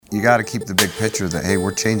you got to keep the big picture that, hey,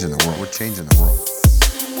 we're changing the world. We're changing the world.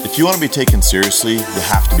 If you want to be taken seriously, you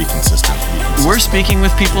have to be consistent. We're speaking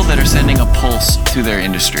with people that are sending a pulse to their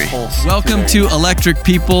industry. Welcome to Electric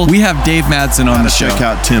People. We have Dave Madsen on the show. Check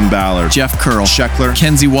out Tim Ballard, Jeff Curl, Scheckler,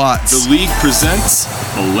 Kenzie Watts. The League presents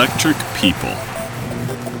Electric People.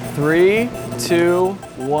 3, 2,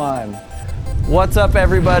 1. What's up,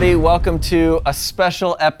 everybody? Welcome to a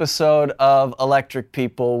special episode of Electric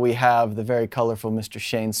People. We have the very colorful Mr.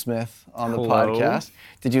 Shane Smith on the podcast.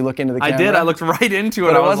 Did you look into the camera? I did. I looked right into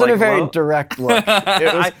it. But it wasn't like, a very whoa. direct look.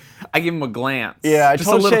 It was, I gave him a glance. yeah, I Just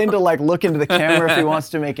told a little- Shane to look into the camera if he wants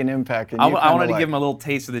to make an impact. And I you wanted to kinda give him a little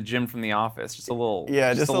taste of the gym from The Office. Just a little.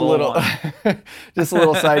 Yeah, just a little, one. just a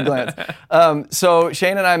little side glance. So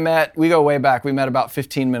Shane and I met. We go way back. We met about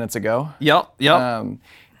 15 minutes ago. Yep.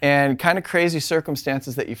 And kind of crazy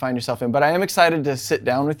circumstances that you find yourself in. But I am excited to sit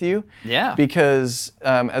down with you. Yeah. Because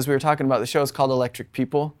as we were talking about, the show is called Electric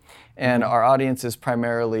People, and our audience is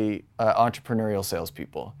primarily entrepreneurial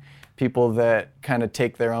salespeople. People that kind of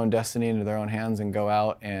take their own destiny into their own hands and go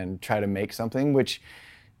out and try to make something, which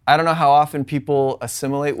I don't know how often people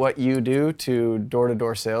assimilate what you do to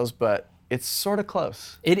door-to-door sales, but it's sort of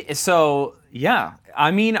close. Yeah.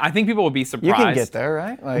 I mean, I think people would be surprised. You can get there,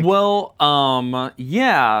 right? Like, Well,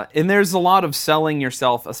 yeah, and there's a lot of selling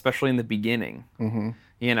yourself, especially in the beginning. Mm-hmm.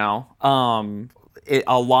 You know,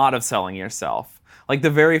 a lot of selling yourself. Like the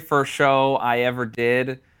very first show I ever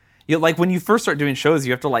did, like when you first start doing shows,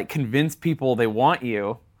 you have to like convince people they want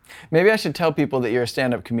you. maybe I should tell people that you're a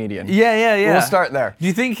stand-up comedian. Yeah. We'll start there. Do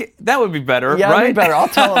you think that would be better? Yeah, right? that'd be better. I'll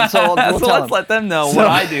tell them. So we'll So tell let's them. let them know what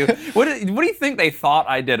I do. What do you think they thought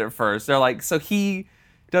I did at first? They're like, so he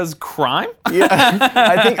does crime? Yeah,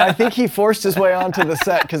 I think he forced his way onto the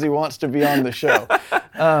set because he wants to be on the show.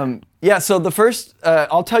 So the first,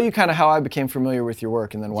 I'll tell you kind of how I became familiar with your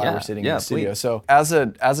work and then why we're sitting in the studio. Please. So as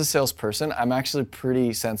a salesperson, I'm actually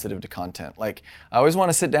pretty sensitive to content. Like I always want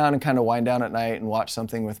to sit down and kind of wind down at night and watch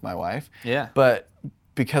something with my wife. Yeah. But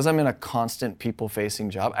because I'm in a constant people-facing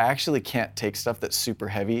job, I actually can't take stuff that's super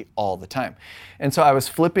heavy all the time. And so I was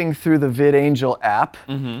flipping through the VidAngel app,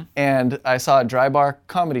 and I saw a Dry Bar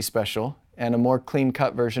comedy special, and a more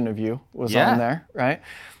clean-cut version of you was on there, right?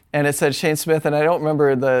 And it said Shane Smith, and I don't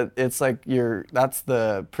remember that's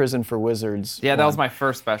the Prison for Wizards. Yeah, that one. was my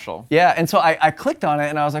first special. Yeah, and so I clicked on it,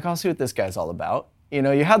 and I was like, I'll see what this guy's all about. You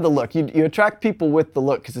know, you had the look. You attract people with the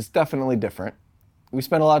look because it's definitely different. We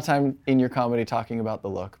spent a lot of time in your comedy talking about the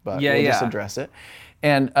look, but we'll just address it.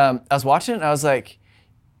 And I was watching it, and I was like,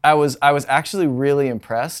 I was actually really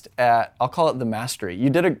impressed at, I'll call it the mastery. You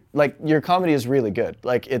did your comedy is really good.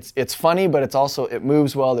 Like it's funny, but it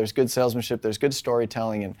moves well. There's good salesmanship. There's good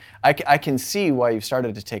storytelling, and I can see why you've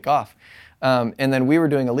started to take off. And then we were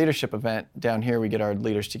doing a leadership event down here. We get our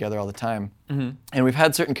leaders together all the time, and we've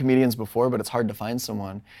had certain comedians before, but it's hard to find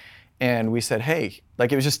someone. And we said, hey,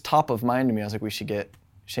 like it was just top of mind to me. I was like, we should get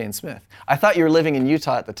Shane Smith. I thought you were living in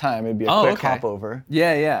Utah at the time. It'd be a quick hop over.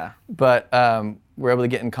 Yeah. But we're able to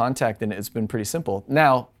get in contact, and it's been pretty simple.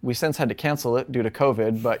 Now, we since had to cancel it due to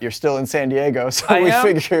COVID, but you're still in San Diego, so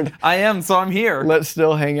figured I am, so I'm here. let's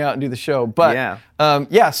still hang out and do the show. But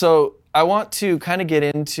so I want to kind of get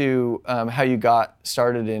into how you got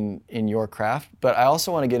started in your craft, but I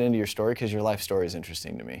also want to get into your story because your life story is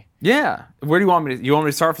interesting to me. Yeah. Where do you want me to? You want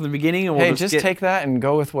me to start from the beginning, and we'll just take that and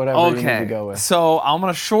go with whatever you need to go with. So I'm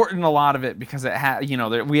gonna shorten a lot of it because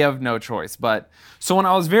we have no choice. But so when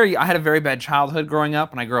I had a very bad childhood growing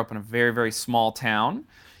up, and I grew up in a very, very small town.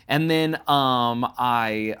 And then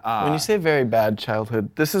when you say very bad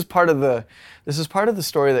childhood, this is part of the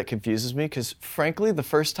story that confuses me because frankly, the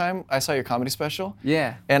first time I saw your comedy special,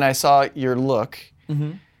 and I saw your look,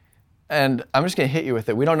 and I'm just gonna hit you with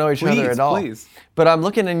it. We don't know each other at all. Please. But I'm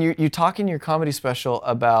looking, and you talk in your comedy special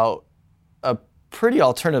about a pretty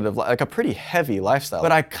alternative, like a pretty heavy lifestyle.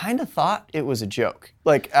 But I kind of thought it was a joke,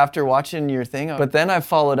 like after watching your thing. But then I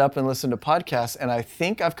followed up and listened to podcasts, and I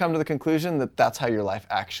think I've come to the conclusion that that's how your life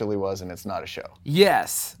actually was, and it's not a show.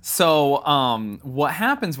 Yes. So what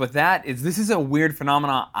happens with that is this is a weird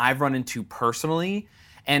phenomenon I've run into personally,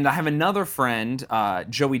 and I have another friend,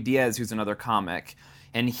 Joey Diaz, who's another comic,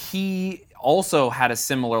 and he also had a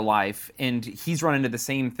similar life, and he's run into the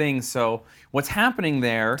same thing. So what's happening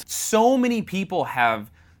there, so many people have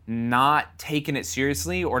not taken it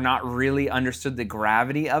seriously or not really understood the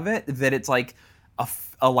gravity of it that it's like a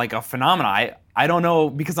phenomenon. I don't know,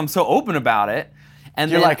 because I'm so open about it. And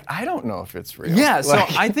you're then, like, I don't know if it's real. Yeah, so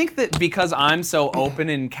I think that because I'm so open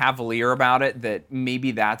and cavalier about it, that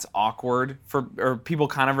maybe that's awkward or people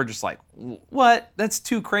kind of are just like, what? That's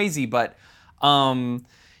too crazy. But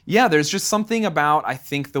there's just something about, I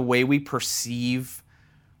think, the way we perceive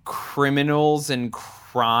criminals and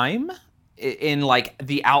crime in like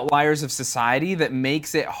the outliers of society that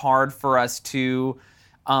makes it hard for us to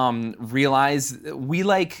realize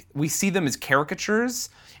we see them as caricatures,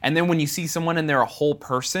 and then when you see someone and they're a whole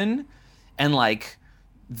person and like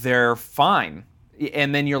they're fine,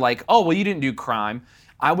 and then you're like, oh well, you didn't do crime.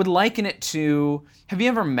 I would liken it to, have you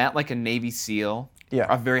ever met like a Navy SEAL? Yeah.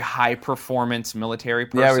 A very high performance military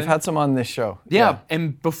person? Yeah, we've had some on this show. Yeah,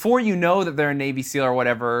 and before you know that they're a Navy SEAL or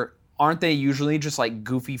whatever, aren't they usually just like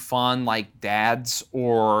goofy fun like dads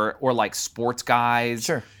or like sports guys?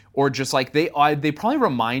 Sure. Or just like they probably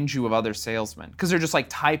remind you of other salesmen because they're just like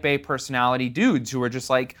type A personality dudes who are just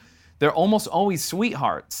like, they're almost always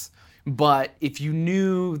sweethearts. But if you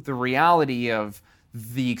knew the reality of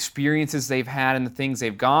the experiences they've had and the things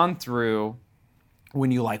they've gone through,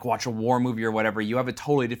 when you like watch a war movie or whatever, you have a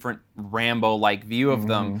totally different Rambo-like view of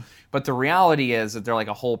them. But the reality is that they're like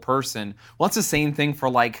a whole person. Well, it's the same thing for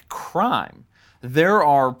like crime. There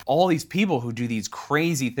are all these people who do these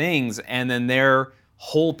crazy things and then they're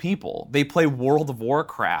whole people. They play World of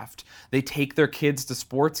Warcraft. They take their kids to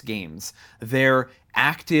sports games. They're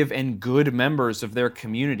active and good members of their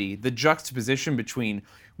community. The juxtaposition between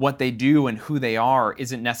what they do and who they are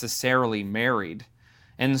isn't necessarily married.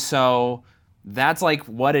 And so that's like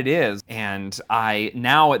what it is. And I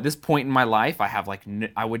now at this point in my life, I have like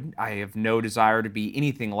I have no desire to be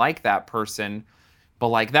anything like that person, but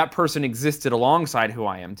like that person existed alongside who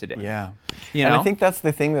I am today. Yeah. You know? And I think that's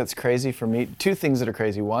the thing that's crazy for me. Two things that are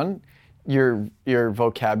crazy. One, your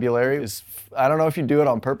vocabulary is, I don't know if you do it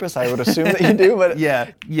on purpose. I would assume that you do, but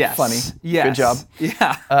yes. Funny. Yes. Good job.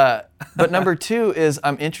 Yeah. But number two is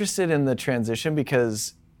I'm interested in the transition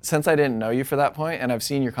because since I didn't know you for that point, and I've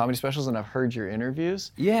seen your comedy specials and I've heard your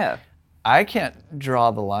interviews, Yeah. I can't draw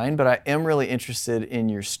the line, but I am really interested in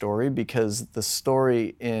your story because the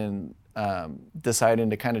story in deciding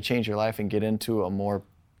to kind of change your life and get into a more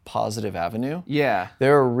positive avenue. Yeah.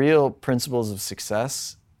 There are real principles of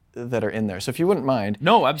success that are in there. So if you wouldn't mind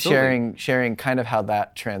No, absolutely. sharing kind of how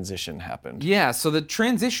that transition happened. Yeah, so the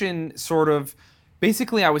transition sort of,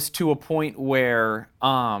 basically I was to a point where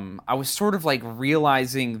I was sort of like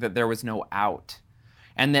realizing that there was no out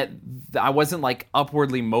and that I wasn't like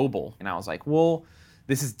upwardly mobile. And I was like, well,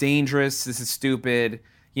 this is dangerous, this is stupid,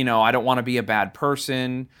 you know, I don't want to be a bad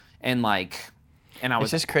person. And like, and I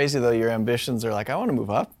was It's just crazy though, your ambitions are like, I want to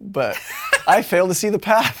move up, but I fail to see the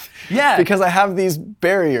path. Yeah. Because I have these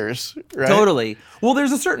barriers, right? Totally. Well,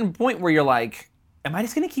 there's a certain point where you're like, am I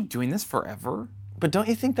just going to keep doing this forever? But don't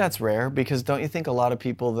you think that's rare? Because don't you think a lot of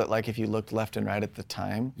people that like if you looked left and right at the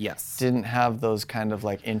time, Yes. didn't have those kind of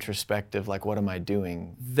like introspective, like what am I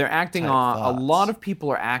doing? They're acting type on, thoughts. a lot of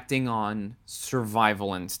people are acting on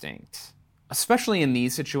survival instinct, especially in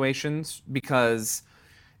these situations, because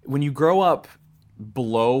when you grow up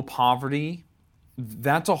below poverty,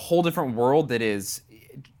 that's a whole different world that is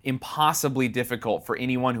impossibly difficult for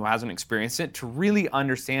anyone who hasn't experienced it to really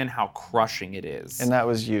understand how crushing it is. And that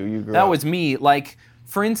was you. You grew That up. was me. Like,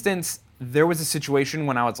 for instance, there was a situation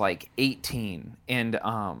when I was like 18, and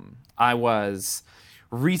I was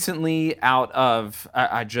recently out of,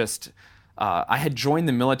 I had joined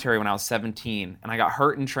the military when I was 17, and I got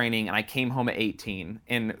hurt in training, and I came home at 18,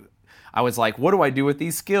 and I was like, what do I do with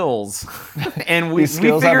these skills? And we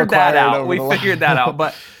skills I've figured that acquired out. over We the figured that out.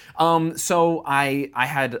 But so I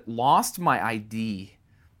had lost my ID,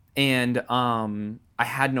 and I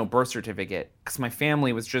had no birth certificate because my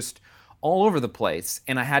family was just all over the place,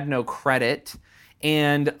 and I had no credit,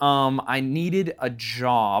 and I needed a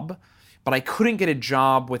job, but I couldn't get a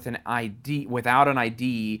job with an ID without an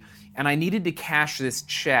ID. And I needed to cash this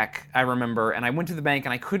check, I remember, and I went to the bank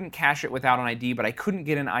and I couldn't cash it without an ID, but I couldn't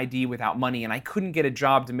get an ID without money, and I couldn't get a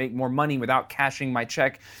job to make more money without cashing my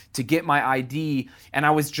check to get my ID, and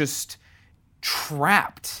I was just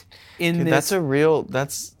trapped in Dude, this.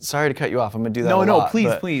 that's, sorry to cut you off, I'm gonna do that a lot. No, please,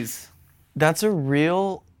 but please. That's a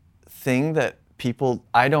real thing that people,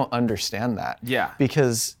 I don't understand that. Yeah.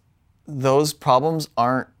 Because those problems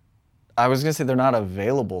aren't, I was gonna say they're not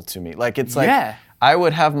available to me. Like it's like, Yeah. I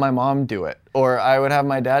would have my mom do it, or I would have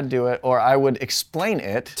my dad do it, or I would explain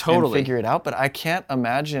it and Totally. figure it out, but I can't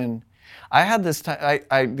imagine. I had this time,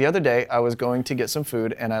 the other day I was going to get some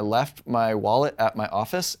food and I left my wallet at my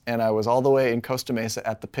office and I was all the way in Costa Mesa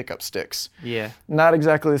at the pickup sticks. Yeah. Not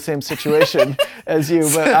exactly the same situation as you,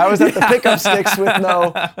 but I was at the pickup sticks with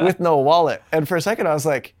no wallet. And for a second I was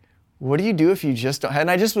like, what do you do if you just don't have, and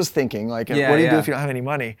I just was thinking like, what do you do if you don't have any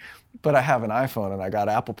money? But I have an iPhone and I got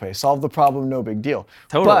Apple Pay. Solve the problem, no big deal.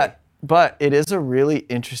 Totally. But it is a really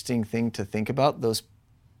interesting thing to think about, those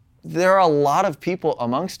there are a lot of people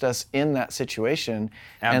amongst us in that situation,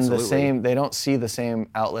 Absolutely. and they don't see the same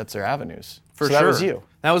outlets or avenues. For so sure. that was you.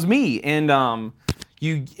 That was me, and and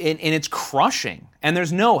it's crushing, and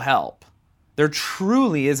there's no help. There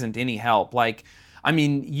truly isn't any help. Like, I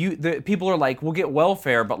mean, people are like, we'll get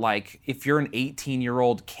welfare, but like, if you're an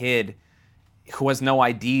 18-year-old kid who has no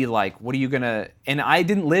ID, like, what are you gonna? And I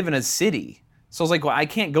didn't live in a city, so I was like, well, I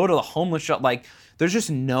can't go to the homeless shelter. Like, there's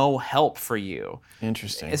just no help for you.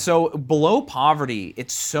 Interesting. So below poverty,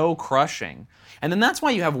 it's so crushing. And then that's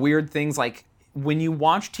why you have weird things like when you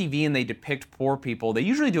watch TV and they depict poor people, they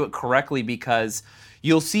usually do it correctly because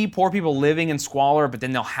you'll see poor people living in squalor, but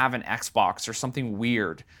then they'll have an Xbox or something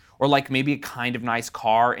weird, or like maybe a kind of nice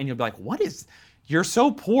car, and you'll be like, you're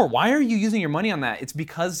so poor. Why are you using your money on that? It's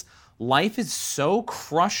because life is so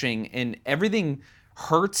crushing and everything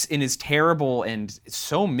hurts and is terrible and it's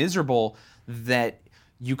so miserable that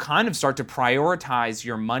you kind of start to prioritize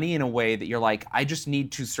your money in a way that you're like, I just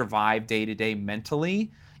need to survive day to day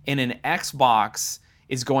mentally, and an Xbox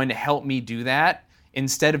is going to help me do that.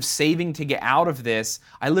 Instead of saving to get out of this,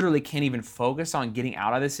 I literally can't even focus on getting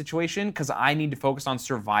out of this situation because I need to focus on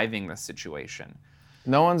surviving this situation.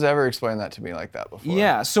 No one's ever explained that to me like that before.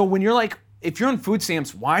 Yeah, so when you're like, if you're on food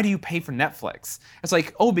stamps, why do you pay for Netflix? It's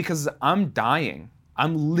like, oh, because I'm dying.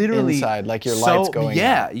 I'm literally inside, like your light's going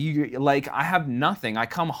out. Yeah, like I have nothing. I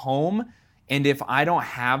come home, and if I don't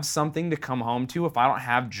have something to come home to, if I don't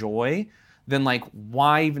have joy, then like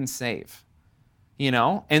why even save? You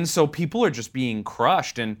know? And so people are just being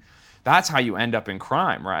crushed, and that's how you end up in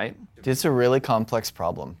crime, right? It's a really complex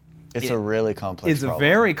problem. It's a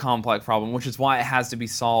very complex problem, which is why it has to be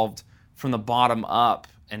solved from the bottom up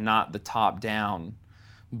and not the top down.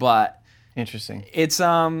 But interesting. It's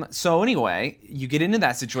so anyway, you get into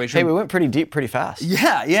that situation. Hey, we went pretty deep pretty fast.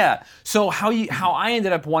 Yeah. So how I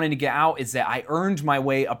ended up wanting to get out is that I earned my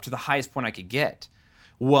way up to the highest point I could get.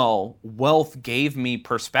 Well, wealth gave me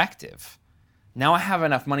perspective. Now I have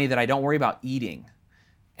enough money that I don't worry about eating.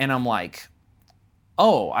 And I'm like,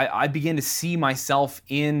 oh, I begin to see myself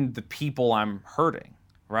in the people I'm hurting,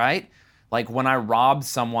 right? Like when I rob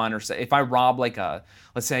someone, or say, if I rob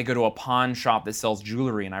let's say I go to a pawn shop that sells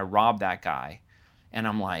jewelry and I rob that guy, and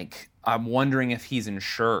I'm like, I'm wondering if he's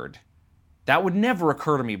insured. That would never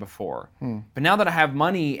occur to me before. But now that I have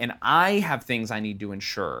money and I have things I need to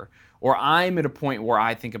insure, or I'm at a point where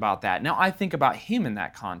I think about that, now I think about him in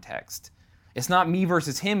that context. It's not me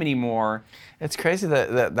versus him anymore. It's crazy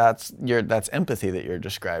that's empathy that you're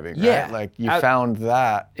describing, right? Yeah. Like you found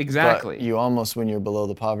that. Exactly. But you almost, when you're below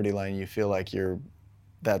the poverty line, you feel like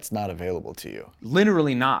that's not available to you.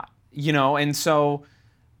 Literally not. You know, and so,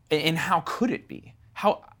 and how could it be?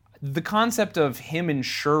 How the concept of him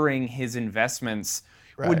insuring his investments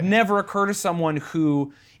would never occur to someone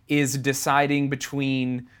who is deciding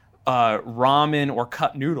between ramen or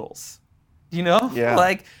cup noodles. You know?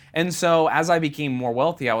 Yeah. And so as I became more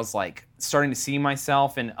wealthy, I was like starting to see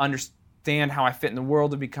myself and understand how I fit in the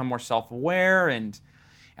world, to become more self-aware, and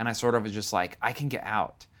I sort of was just like, I can get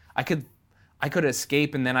out. I could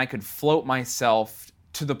escape, and then I could float myself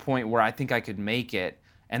to the point where I think I could make it,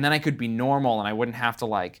 and then I could be normal and I wouldn't have to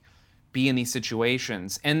like be in these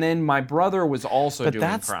situations. And then my brother was also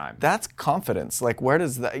doing crime. That's confidence. Like, where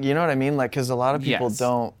does that, you know what I mean? Like, because a lot of people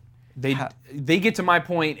don't. They get to my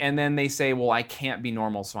point and then they say, well, I can't be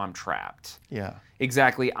normal, so I'm trapped. Yeah.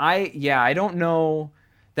 Exactly. I don't know.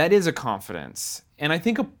 That is a confidence. And I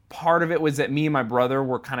think a part of it was that me and my brother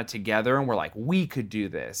were kind of together, and we're like, we could do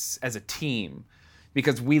this as a team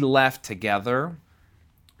because we left together.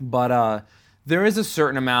 But there is a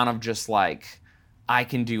certain amount of just like, I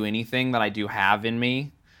can do anything that I do have in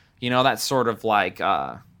me. You know, that's sort of like,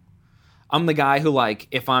 I'm the guy who like,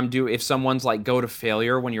 if someone's like go to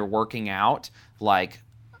failure when you're working out, like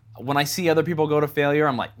when I see other people go to failure,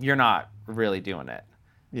 I'm like, you're not really doing it.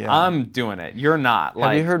 Yeah. I'm doing it. You're not.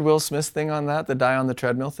 Have you heard Will Smith's thing on that, the die on the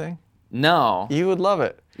treadmill thing? No. You would love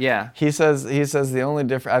it. Yeah. He says the only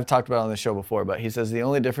difference, I've talked about it on the show before, but he says the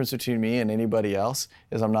only difference between me and anybody else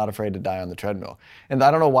is I'm not afraid to die on the treadmill. And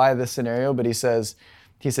I don't know why this scenario, but he says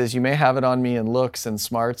you may have it on me in looks and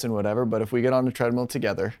smarts and whatever, but if we get on the treadmill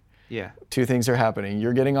together, two things are happening.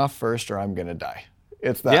 You're getting off first, or I'm gonna die.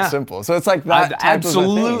 It's that simple. So it's like that. I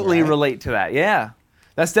absolutely thing, right? relate to that. Yeah,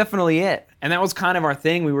 that's definitely it. And that was kind of our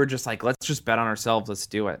thing. We were just like, let's just bet on ourselves. Let's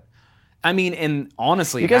do it. I mean, and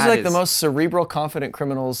honestly, you guys are like the most cerebral, confident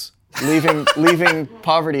criminals leaving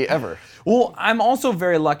poverty ever. Well, I'm also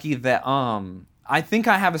very lucky that I think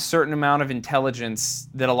I have a certain amount of intelligence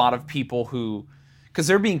that a lot of people because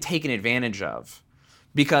they're being taken advantage of.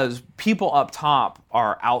 Because people up top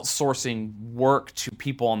are outsourcing work to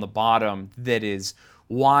people on the bottom that is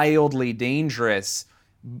wildly dangerous,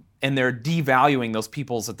 and they're devaluing those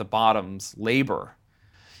people's at the bottom's labor.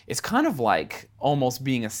 It's kind of like almost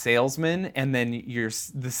being a salesman, and then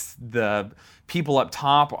the people up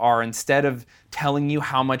top are, instead of telling you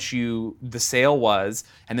how much the sale was,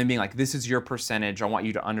 and then being like, this is your percentage, I want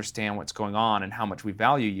you to understand what's going on and how much we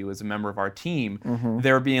value you as a member of our team.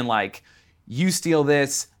 They're being like, you steal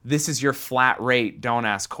this is your flat rate, don't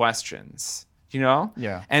ask questions.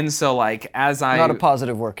 Yeah. And so like not a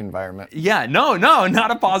positive work environment. Yeah, no, not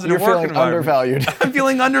a positive work environment. Undervalued. I'm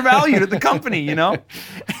feeling undervalued at the company,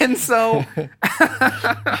 And so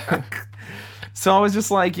so I was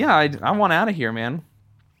just like, yeah, I want out of here, man.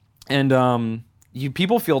 And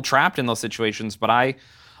people feel trapped in those situations, but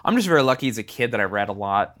I'm just very lucky as a kid that I read a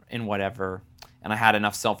lot and whatever, and I had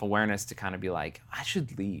enough self-awareness to kind of be like, I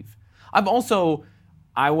should leave. I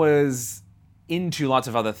was into lots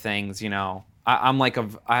of other things, I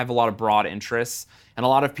have a lot of broad interests, and a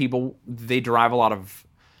lot of people, they derive a lot of,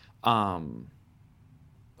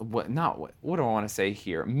 what do I want to say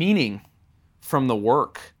here? Meaning from the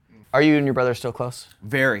work. Are you and your brother still close?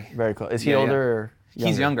 Very. Very close. Is he older or younger?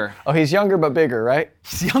 He's younger. Oh, he's younger but bigger, right?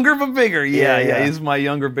 He's younger but bigger, yeah. He's my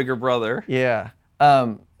younger, bigger brother. Yeah.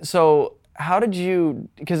 So how did you,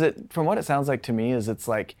 because from what it sounds like to me is it's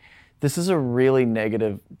like, this is a really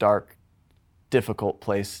negative, dark, difficult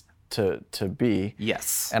place to be.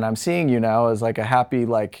 Yes. And I'm seeing you now as like a happy,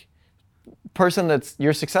 like, person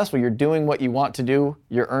you're successful. You're doing what you want to do.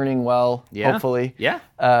 You're earning well, hopefully. Yeah.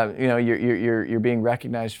 You're being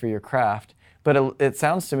recognized for your craft. But it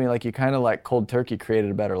sounds to me like you kind of like cold turkey created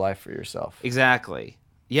a better life for yourself. Exactly.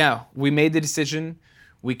 Yeah, we made the decision.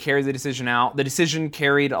 We carried the decision out. The decision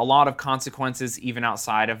carried a lot of consequences, even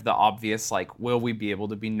outside of the obvious, like, will we be able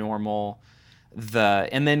to be normal?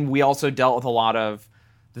 And then we also dealt with a lot of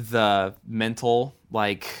the mental,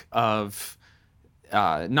 like, of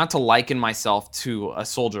not to liken myself to a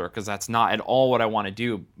soldier, because that's not at all what I want to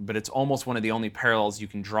do, but it's almost one of the only parallels you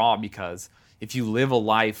can draw, because if you live a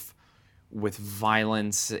life with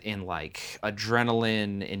violence and like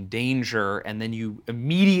adrenaline and danger, and then you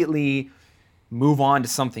immediately move on to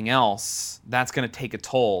something else, that's going to take a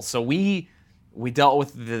toll. So we dealt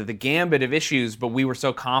with the gambit of issues, but we were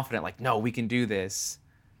so confident, like, no, we can do this,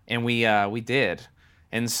 and we did.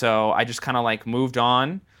 And so I just kind of like moved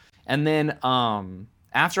on. And then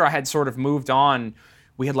after I had sort of moved on,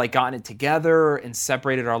 we had like gotten it together and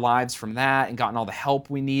separated our lives from that and gotten all the help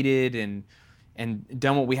we needed and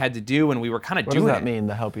done what we had to do, and we were kind of doing it. What does that mean,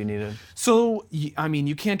 the help you needed? So, I mean,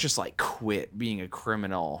 you can't just like quit being a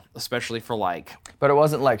criminal, especially for like... But it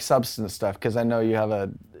wasn't like substance stuff, because I know you have a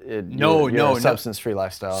substance-free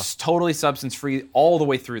lifestyle. It's totally substance-free all the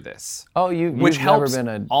way through this. Oh, you've never been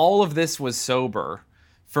a... All of this was sober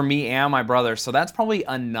for me and my brother, so that's probably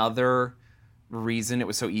another reason it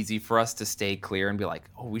was so easy for us to stay clear and be like,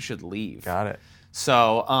 oh, we should leave. Got it.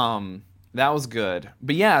 So, that was good.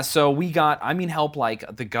 But yeah, so we got, help,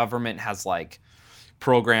 like the government has like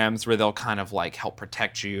programs where they'll kind of like help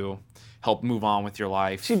protect you, help move on with your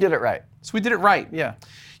life. So you did it right. So we did it right. Yeah.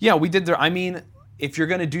 Yeah, we did if you're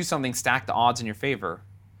going to do something, stack the odds in your favor.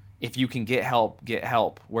 If you can get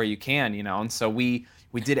help where you can, And so we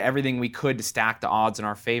did everything we could to stack the odds in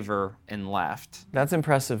our favor and left. That's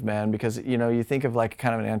impressive, man, because, you think of like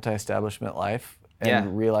kind of an anti-establishment life.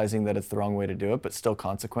 And realizing that it's the wrong way to do it, but still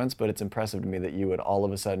consequence. But it's impressive to me that you would all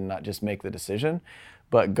of a sudden not just make the decision,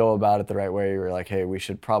 but go about it the right way. You were like, hey, we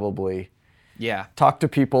should probably talk to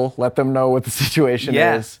people, let them know what the situation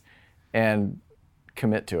is, and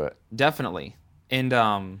commit to it. Definitely. And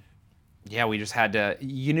we just had to,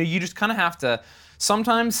 you just kind of have to,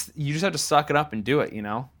 sometimes you just have to suck it up and do it,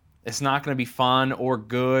 It's not going to be fun or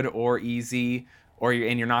good or easy,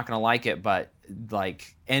 and you're not going to like it, but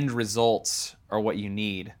like end results are what you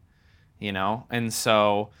need, And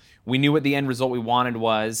so we knew what the end result we wanted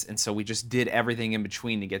was, and so we just did everything in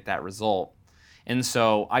between to get that result. And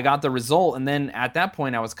so I got the result, and then at that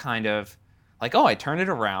point I was kind of like, oh, I turned it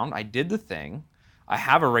around, I did the thing, I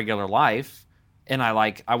have a regular life, and I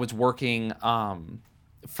was working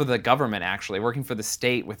for the government, actually, working for the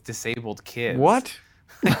state with disabled kids. What?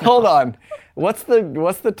 Hold on. What's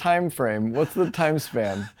the time frame? What's the time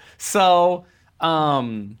span? So,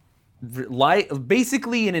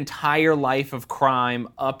 basically an entire life of crime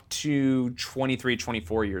up to 23,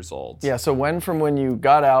 24 years old. Yeah, so when you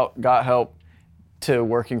got out, got help, to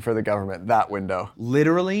working for the government, that window?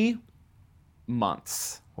 Literally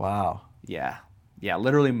months. Wow. Yeah,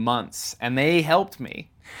 literally months. And they helped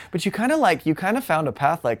me. But you kind of found a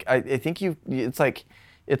path. Like, I think it's like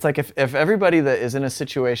if everybody that is in a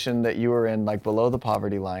situation that you were in, like below the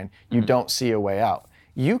poverty line, you don't see a way out.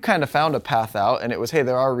 you kind of found a path out, and it was, hey,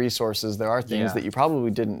 there are resources, there are things that you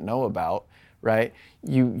probably didn't know about, right?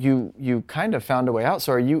 You kind of found a way out.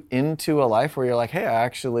 So are you into a life where you're like, hey, I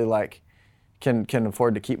actually like can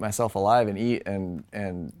afford to keep myself alive and eat,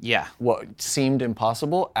 and what seemed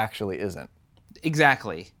impossible actually isn't?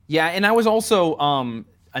 Exactly. Yeah, and I was also,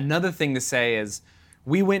 another thing to say is,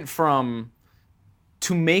 we went from,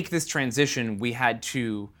 to make this transition, we had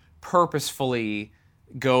to purposefully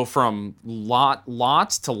go from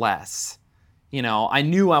lots to less. You know, I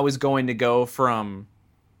knew I was going to go from,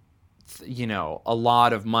 you know, a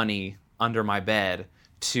lot of money under my bed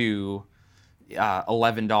to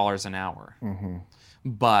 $11 an hour. Mm-hmm.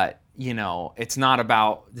 But, you know, it's not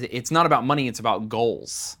about money, it's about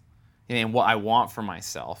goals and what I want for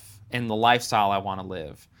myself and the lifestyle I want to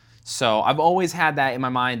live. So I've always had that in my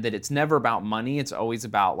mind, that it's never about money, it's always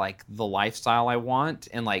about like the lifestyle I want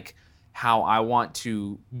and like how I want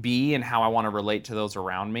to be and how I want to relate to those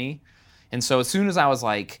around me. And so as soon as I was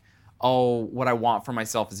like, oh, what I want for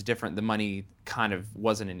myself is different, the money kind of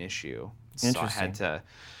wasn't an issue. So I had to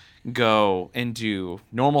go and do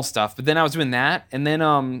normal stuff. But then I was doing that, and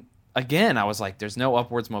then again, I was like, there's no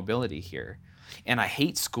upwards mobility here. And I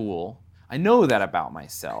hate school. I know that about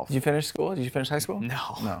myself. Did you finish school? Did you finish high school?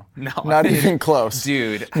 No. Not even close.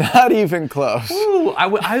 Dude. Not even close. Ooh,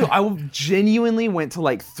 I genuinely went to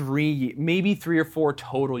like maybe 3 or 4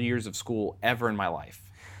 total years of school ever in my life.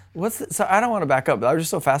 So I don't want to back up, but I was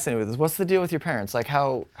just so fascinated with this. What's the deal with your parents? Like,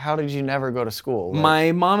 how did you never go to school? Like,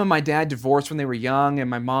 my mom and my dad divorced when they were young, and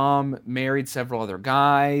my mom married several other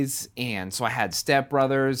guys, and so I had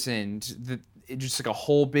stepbrothers, and just like a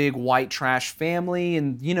whole big white trash family.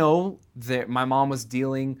 And you know, my mom was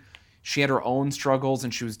she had her own struggles,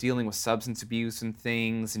 and she was dealing with substance abuse and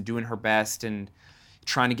things, and doing her best and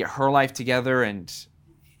trying to get her life together, and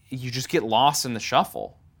you just get lost in the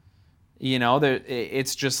shuffle. You know,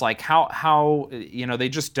 it's just like how you know, they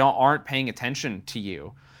just aren't paying attention to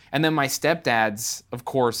you. And then my stepdads, of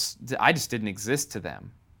course, I just didn't exist to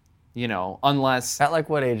them. You know, unless at like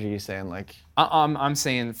what age are you saying? Like I'm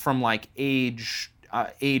saying from like age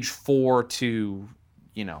 4 to,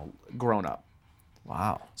 you know, grown up.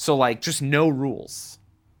 Wow. So like just no rules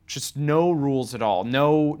at all.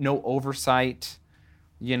 No oversight.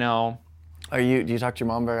 You know. Do you talk to your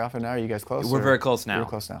mom very often now? Are you guys close? We're very close now. You're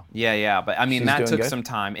close now. Yeah. But I mean, that took some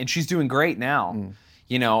time, and she's doing great now.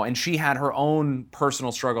 You know, and she had her own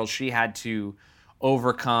personal struggles she had to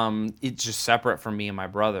overcome. It's just separate from me and my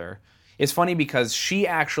brother. It's funny because she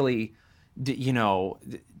actually, did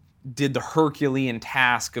the Herculean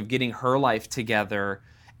task of getting her life together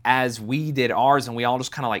as we did ours, and we all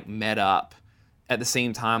just kind of like met up at the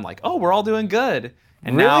same time, like, oh, we're all doing good.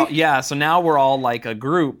 And really? So now we're all like a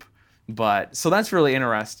group. But so that's really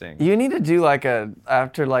interesting. You need to do like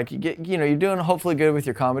after like you get, you know, you're doing hopefully good with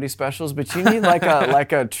your comedy specials, but you need like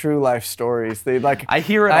a true life stories. They like I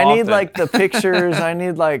hear it. I need like the pictures. I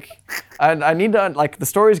need like I need to like the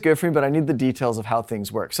story's good for me, but I need the details of how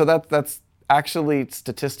things work. So that's actually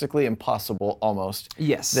statistically impossible almost.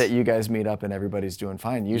 Yes. That you guys meet up and everybody's doing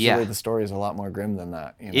fine. Usually the story is a lot more grim than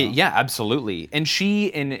that. You know? Yeah, absolutely. And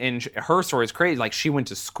she and her story is crazy. Like she went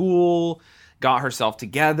to school, got herself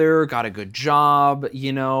together, got a good job,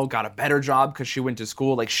 you know, got a better job because she went to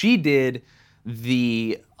school. Like she did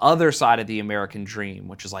the other side of the American dream,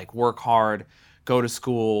 which is like work hard, go to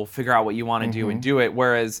school, figure out what you want to do and do it.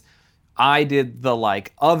 Whereas I did the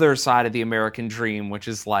like other side of the American dream, which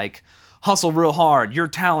is like hustle real hard, you're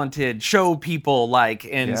talented, show people like,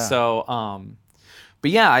 and so,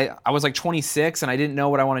 but yeah, I was like 26 and I didn't know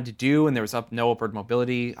what I wanted to do, and there was no upward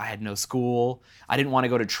mobility. I had no school. I didn't want to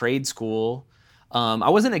go to trade school. I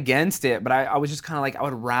wasn't against it, but I was just kind of like, I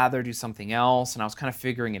would rather do something else, and I was kind of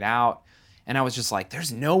figuring it out. And I was just like,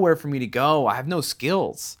 there's nowhere for me to go. I have no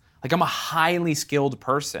skills. Like I'm a highly skilled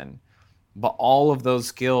person, but all of those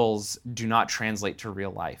skills do not translate to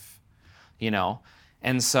real life, you know?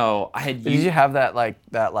 And so I had. Did you have that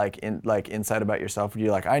insight about yourself where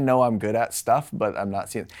you're like, I know I'm good at stuff, but I'm not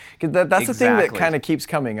seeing. Because that's the thing that kind of keeps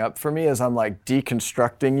coming up for me as I'm like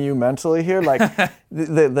deconstructing you mentally here. Like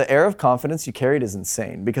the air of confidence you carried is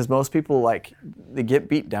insane, because most people like they get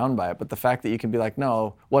beat down by it. But the fact that you can be like,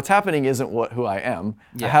 no, what's happening isn't who I am.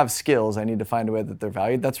 Yeah. I have skills. I need to find a way that they're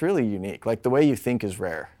valued. That's really unique. Like the way you think is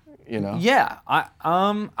rare. You know. Yeah.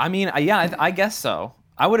 I guess so.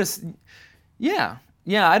 I would have. Yeah.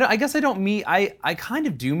 Yeah, I guess I don't meet. I kind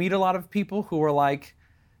of do meet a lot of people who are like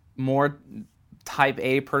more type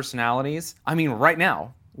A personalities. I mean, right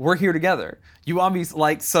now we're here together. You obviously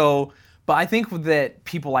like so, but I think that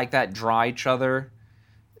people like that draw each other,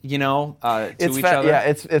 you know, to each other. Yeah,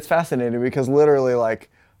 it's fascinating because literally like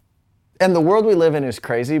And the world we live in is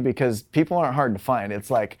crazy because people aren't hard to find. It's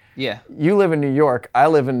like, Yeah. you live in New York, I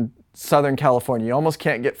live in Southern California. You almost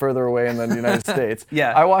can't get further away in the United States.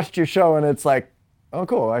 Yeah. I watched your show and it's like, oh,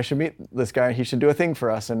 cool, I should meet this guy. He should do a thing for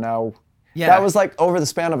us. And now, Yeah. that was like over the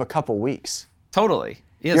span of a couple weeks. Totally.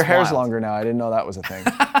 Yeah, Your it's hair's wild. longer now. I didn't know that was a thing.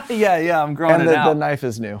 Yeah, I'm growing And it out. the knife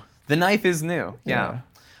is new. The knife is new. Yeah. Yeah.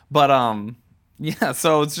 But yeah,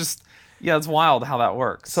 so it's just it's wild how that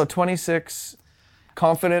works. So 26,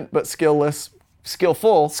 confident but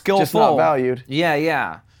skillful, just not valued.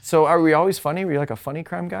 Yeah. So are we always funny? Were you like a funny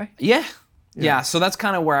crime guy? Yeah, so that's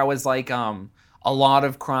kind of where I was like, a lot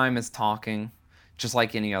of crime is talking, just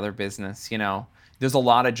like any other business, you know. There's a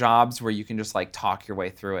lot of jobs where you can just like talk your way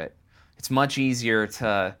through it. It's much easier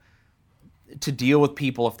to deal with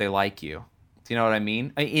people if they like you. Do you know what I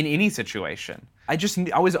mean? In any situation.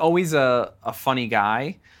 I was always a funny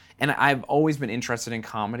guy, and I've always been interested in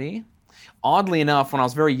comedy. Oddly enough, when I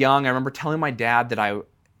was very young, I remember telling my dad that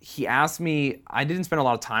he asked me, I didn't spend a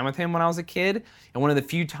lot of time with him when I was a kid, and one of the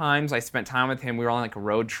few times I spent time with him, we were on like a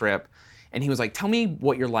road trip, and he was like, tell me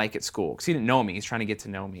what you're like at school, because he didn't know me, he's trying to get to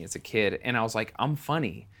know me as a kid, and I was like, I'm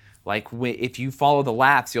funny. Like, if you follow the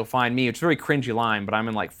laps, you'll find me. It's a very cringy line, but I'm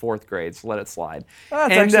in like 4th grade, so let it slide. Oh,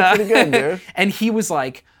 that's actually pretty good, dude. And he was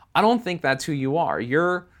like, I don't think that's who you are.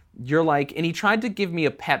 You're like, and he tried to give me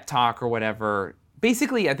a pep talk or whatever.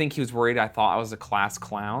 Basically, I think he was worried I thought I was a class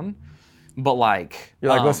clown. But like...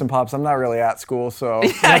 You're like, listen, Pops, I'm not really at school, so...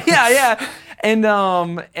 Yeah.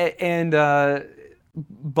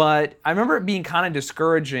 But I remember it being kind of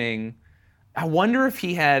discouraging. I wonder if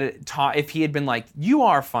he had been like, you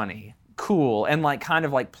are funny, cool, and like kind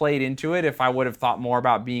of like played into it, if I would have thought more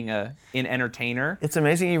about being an entertainer. It's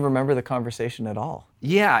amazing you remember the conversation at all.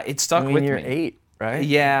 Yeah, it stuck with me. You're 8, right?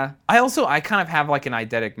 Yeah. I kind of have like an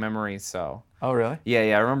eidetic memory, so... Oh, really? Yeah,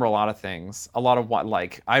 I remember a lot of things. A lot of what,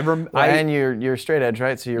 like, and you're straight edge,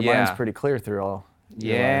 right? So your mind's pretty clear through all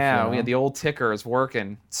your life, you know? We had the old ticker is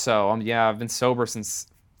working. So, I've been sober since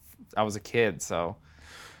I was a kid, so...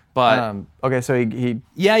 But... okay, so he...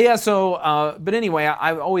 Yeah, so... but anyway,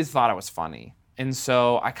 I always thought I was funny. And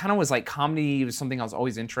so I kind of was like, comedy was something I was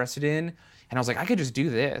always interested in. And I was like, I could just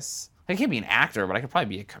do this. I can't be an actor, but I could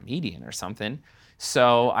probably be a comedian or something.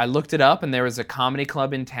 So I looked it up, and there was a comedy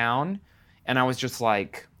club in town. And I was just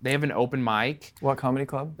like, they have an open mic. What comedy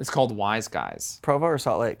club? It's called Wise Guys. Provo or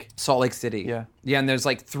Salt Lake? Salt Lake City. Yeah. Yeah, and there's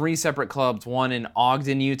like 3 separate clubs. One in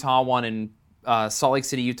Ogden, Utah. One in Salt Lake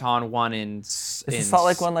City, Utah. And one in... Is the Salt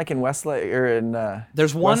Lake one like in Westlake or in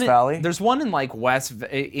there's one West Valley? There's one in like it's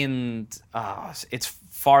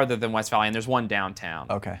farther than West Valley, and there's one downtown.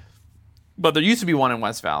 Okay. But there used to be one in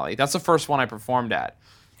West Valley. That's the first one I performed at.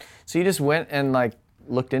 So you just went and like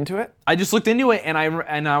looked into it? I just looked into it, and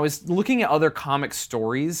I was looking at other comic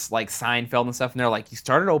stories like Seinfeld and stuff, and they're like, you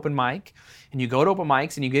start at open mic, and you go to open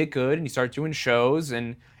mics, and you get good, and you start doing shows,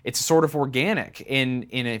 and it's sort of organic. And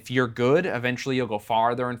if you're good, eventually you'll go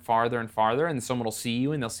farther and farther and farther, and someone will see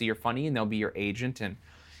you, and they'll see you're funny, and they'll be your agent. And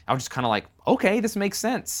I was just kind of like, okay, this makes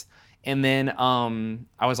sense. And then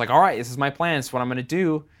I was like, all right, this is my plan. This is what I'm going to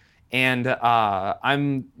do. And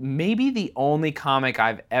I'm maybe the only comic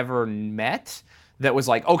I've ever met that was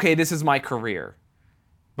like, okay, this is my career.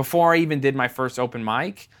 Before I even did my first open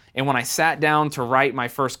mic, and when I sat down to write my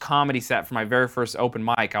first comedy set for my very first open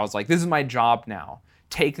mic, I was like, this is my job now.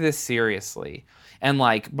 Take this seriously. And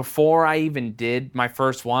like before I even did my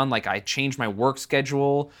first one, like I changed my work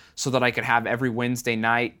schedule so that I could have every Wednesday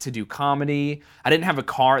night to do comedy. I didn't have a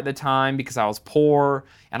car at the time because I was poor,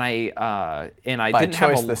 and I didn't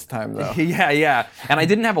have a this time though. Yeah. And I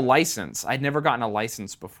didn't have a license. I'd never gotten a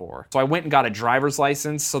license before. So I went and got a driver's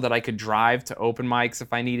license so that I could drive to open mics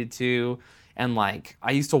if I needed to. And like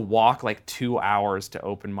I used to walk like 2 hours to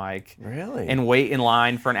open mic. Really? And wait in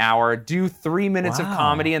line for an hour, do 3 minutes of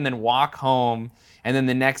comedy, and then walk home. And then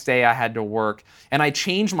the next day I had to work. And I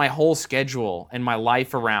changed my whole schedule and my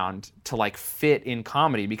life around to like fit in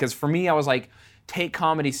comedy. Because for me, I was like, take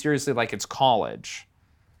comedy seriously like it's college.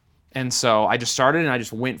 And so I just started and I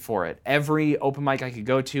just went for it. Every open mic I could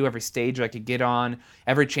go to, every stage I could get on,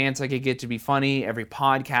 every chance I could get to be funny, every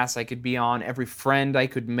podcast I could be on, every friend I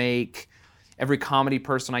could make, every comedy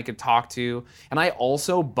person I could talk to. And I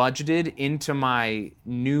also budgeted into my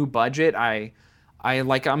new budget.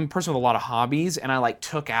 I'm a person with a lot of hobbies, and I like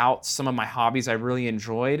took out some of my hobbies I really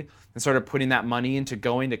enjoyed and started putting that money into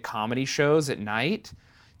going to comedy shows at night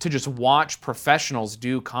to just watch professionals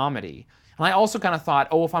do comedy. And I also kind of thought,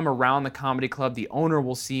 if I'm around the comedy club, the owner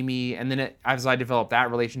will see me, and then as I develop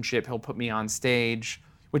that relationship, he'll put me on stage,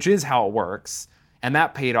 which is how it works. And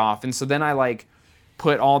that paid off. And so then I like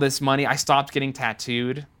put all this money, I stopped getting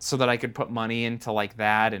tattooed so that I could put money into like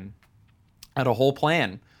that, and had a whole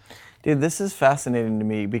plan. Dude, this is fascinating to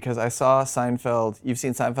me because I saw Seinfeld. You've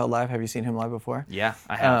seen Seinfeld live? Have you seen him live before? Yeah,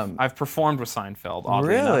 I have. I've performed with Seinfeld. Oddly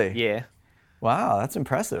Really? enough. Yeah. Wow, that's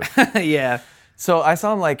impressive. Yeah. So I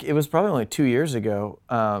saw him it was probably only 2 years ago,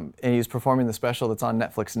 and he was performing the special that's on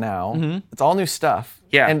Netflix now. Mm-hmm. It's all new stuff.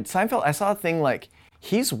 Yeah. And Seinfeld, I saw a thing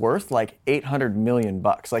he's worth $800 million.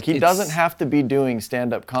 He doesn't have to be doing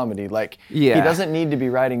stand-up comedy. He doesn't need to be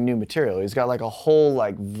writing new material. He's got a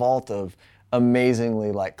whole vault of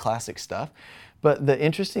amazingly classic stuff. But the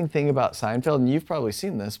interesting thing about Seinfeld, and you've probably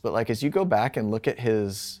seen this, but as you go back and look at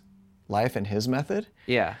his life and his method,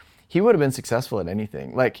 Yeah. he would have been successful at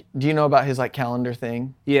anything. Do you know about his calendar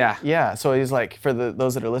thing? Yeah. Yeah. So he's for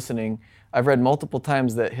those that are listening, I've read multiple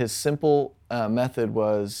times that his simple method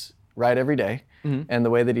was write every day. Mm-hmm. And the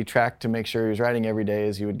way that he tracked to make sure he was writing every day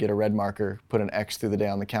is he would get a red marker, put an X through the day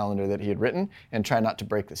on the calendar that he had written, and try not to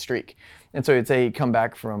break the streak. And so he'd say he'd come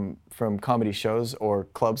back from comedy shows or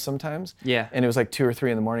clubs sometimes. Yeah. And it was 2 or 3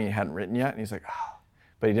 in the morning, he hadn't written yet, and he's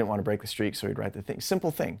but he didn't want to break the streak, so he'd write the thing. Simple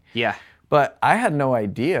thing. Yeah. But I had no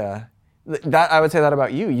idea that I would say that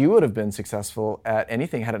about you. You would have been successful at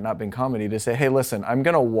anything had it not been comedy, to say, hey, listen, I'm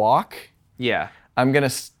going to walk. Yeah. I'm going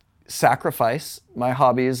to sacrifice my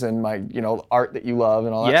hobbies and my, art that you love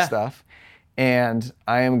and all that stuff. And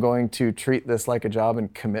I am going to treat this like a job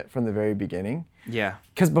and commit from the very beginning. Yeah.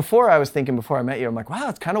 Because before I met you, I'm wow,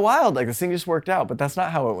 it's kind of wild. This thing just worked out, but that's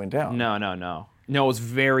not how it went down. No. No, it was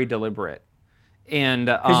very deliberate. And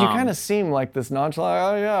because you kind of seem like this nonchalant,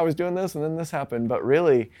 oh yeah, I was doing this and then this happened. But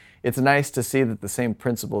really, it's nice to see that the same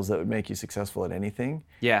principles that would make you successful at anything,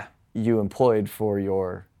 you employed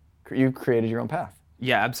you created your own path.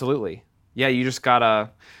 Yeah, absolutely. Yeah, you just gotta.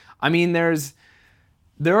 I mean, there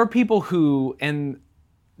are people who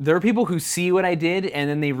see what I did and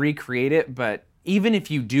then they recreate it. But even if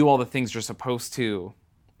you do all the things you're supposed to,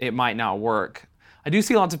 it might not work. I do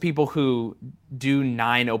see lots of people who do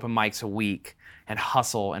 9 open mics a week and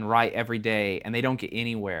hustle and write every day, and they don't get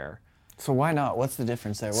anywhere. So why not? What's the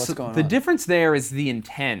difference there? What's going on? The difference there is the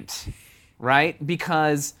intent, right?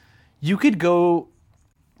 Because you could go.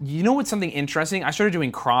 You know what's something interesting? I started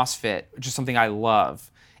doing CrossFit, which is something I love.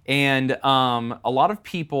 And a lot of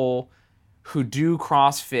people who do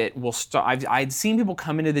CrossFit will start. I'd seen people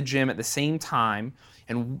come into the gym at the same time,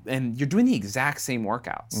 and you're doing the exact same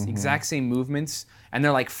workouts, exact same movements, and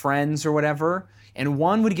they're like friends or whatever. And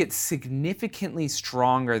one would get significantly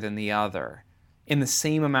stronger than the other in the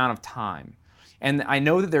same amount of time. And I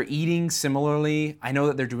know that they're eating similarly. I know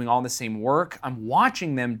that they're doing all the same work. I'm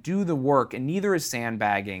watching them do the work, and neither is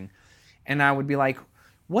sandbagging. And I would be like,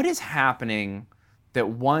 what is happening that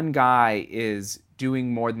one guy is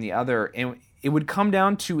doing more than the other? And it would come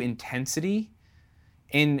down to intensity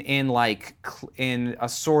in a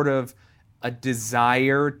sort of a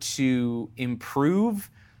desire to improve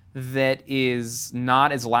that is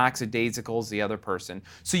not as lackadaisical as the other person.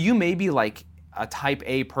 So you may be a type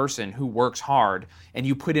A person who works hard and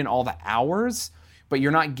you put in all the hours, but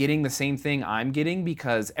you're not getting the same thing I'm getting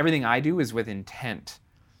because everything I do is with intent.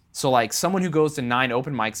 So someone who goes to 9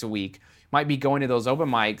 open mics a week might be going to those open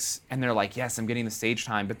mics and they're like, yes, I'm getting the stage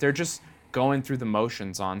time, but they're just going through the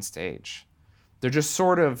motions on stage. They're just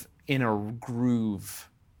sort of in a groove.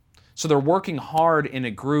 So they're working hard in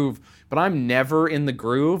a groove, but I'm never in the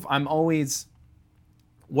groove. I'm always,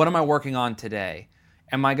 what am I working on today?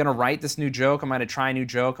 Am I going to write this new joke? Am I going to try a new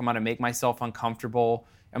joke? Am I going to make myself uncomfortable?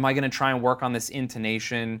 Am I going to try and work on this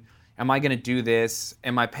intonation? Am I going to do this?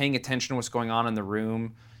 Am I paying attention to what's going on in the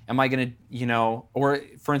room? Am I going to, or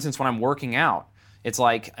for instance, when I'm working out, it's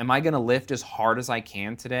am I going to lift as hard as I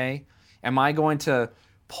can today? Am I going to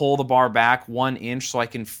pull the bar back 1 inch so I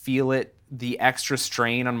can feel the extra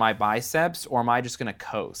strain on my biceps? Or am I just going to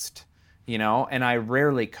coast? And I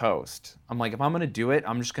rarely coast. I'm if I'm going to do it,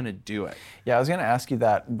 I'm just going to do it. Yeah, I was going to ask you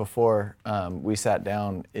that before we sat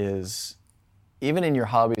down, is even in your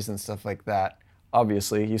hobbies and stuff like that,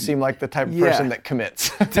 obviously, you seem like the type of person that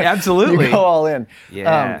commits. Absolutely. You go all in.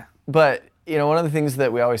 Yeah. But, one of the things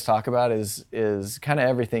that we always talk about is kind of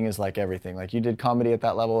everything is like everything. You did comedy at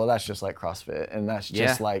that level, well, that's just like CrossFit, and that's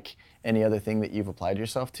just like any other thing that you've applied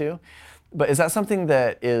yourself to. But is that something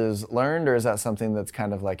that is learned, or is that something that's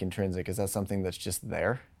kind of intrinsic? Is that something that's just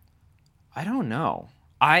there? I don't know.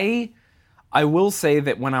 I will say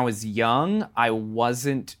that when I was young, I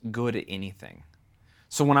wasn't good at anything.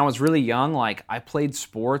 So when I was really young, I played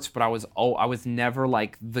sports, but I was never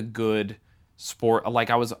the good sport.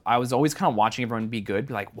 I was always kind of watching everyone be good,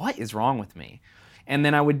 be what is wrong with me? And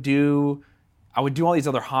then I would do all these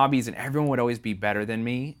other hobbies, and everyone would always be better than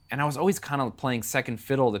me. And I was always kind of playing second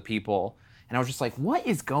fiddle to people. And I was just what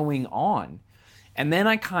is going on? And then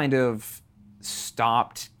I kind of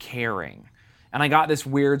stopped caring. And I got this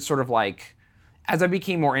weird sort of like, as I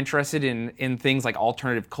became more interested in things like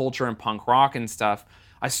alternative culture and punk rock and stuff,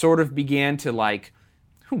 I sort of began to like,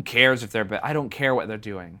 who cares if they're bad? I don't care what they're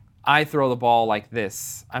doing. I throw the ball like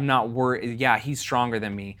this. I'm not worried. Yeah, he's stronger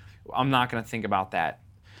than me. I'm not going to think about that.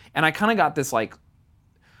 And I kind of got this like,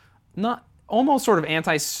 not almost sort of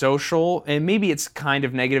antisocial, and maybe it's kind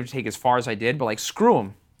of negative to take as far as I did, but like, screw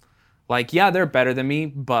them. Like, yeah, they're better than me,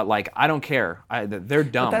 but like, I don't care. They're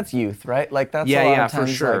dumb. But that's youth, right? Like, that's a lot of times,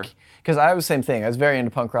 for sure. Because I was the same thing. I was very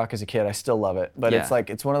into punk rock as a kid. I still love it. But it's like,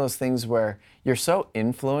 it's one of those things where you're so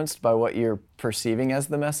influenced by what you're perceiving as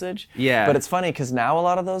the message. Yeah. But it's funny because now a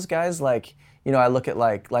lot of those guys, like, you know, I look at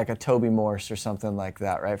like a Toby Morse or something like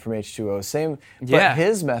that, right, from H2O. Same, but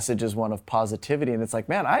his message is one of positivity, and it's like,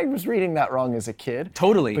 man, I was reading that wrong as a kid.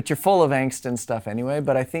 Totally. But you're full of angst and stuff anyway.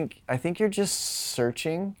 But I think you're just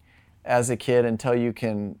searching as a kid until you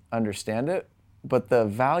can understand it. But the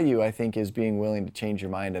value, I think, is being willing to change your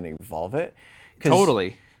mind and evolve it.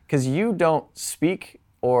 Totally. Because you don't speak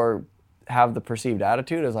or have the perceived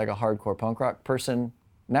attitude as like a hardcore punk rock person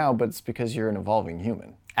now, but it's because you're an evolving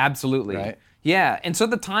human. Absolutely. Right? Yeah. And so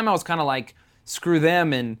at the time I was kind of like, screw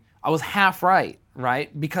them, and I was half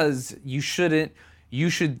right? Because you should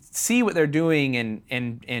see what they're doing and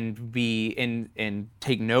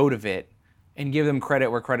take note of it and give them credit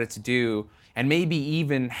where credit's due. And maybe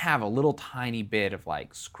even have a little tiny bit of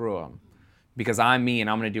like, screw them, because I'm me and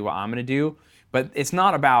I'm going to do what I'm going to do. But it's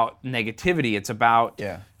not about negativity. It's about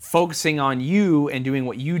focusing on you and doing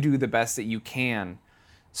what you do the best that you can.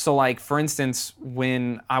 So like, for instance,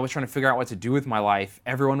 when I was trying to figure out what to do with my life,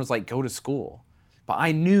 everyone was like, go to school. But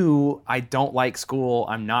I knew I don't like school.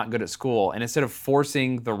 I'm not good at school. And instead of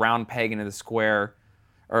forcing the round peg into the square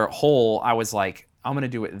or hole, I was like, I'm going to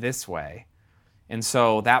do it this way. And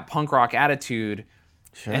so that punk rock attitude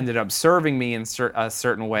ended up serving me in a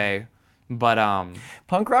certain way. But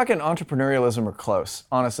punk rock and entrepreneurialism are close,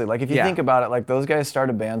 honestly. Like, if you think about it, like, those guys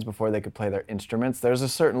started bands before they could play their instruments. There's a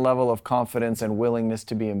certain level of confidence and willingness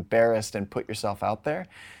to be embarrassed and put yourself out there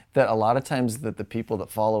that a lot of times that the people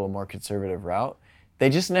that follow a more conservative route, they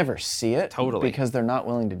just never see it. Totally. Because they're not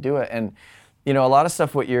willing to do it. And, you know, a lot of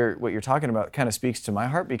stuff what you're talking about kind of speaks to my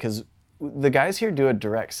heart, because the guys here do a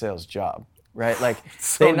direct sales job. Right, like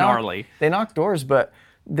so gnarly. They knock doors, but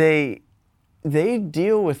they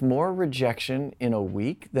deal with more rejection in a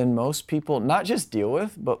week than most people. Not just deal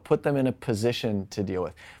with, but put them in a position to deal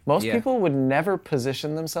with. Most people would never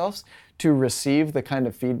position themselves to receive the kind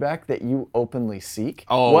of feedback that you openly seek.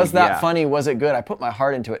 Oh, was that funny? Was it good? I put my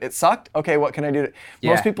heart into it. It sucked. Okay, what can I do?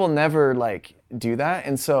 Most people never like do that,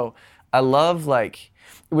 and so I love like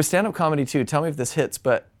with stand-up comedy too. Tell me if this hits,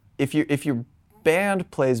 but if your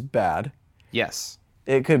band plays bad. Yes.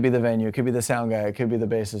 It could be the venue, it could be the sound guy, it could be the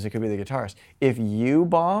bassist, it could be the guitarist. If you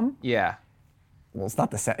bomb, well, it's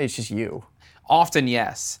not the sound, it's just you. Often,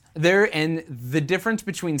 yes. And the difference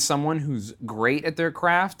between someone who's great at their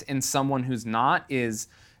craft and someone who's not is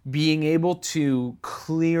being able to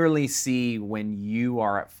clearly see when you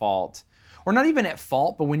are at fault. Or not even at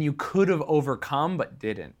fault, but when you could have overcome but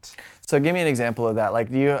didn't. So give me an example of that.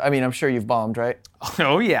 Like, I'm sure you've bombed, right?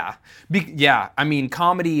 Oh, yeah. I mean,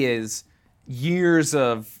 comedy is years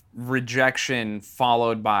of rejection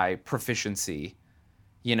followed by proficiency.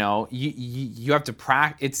 You know, you have to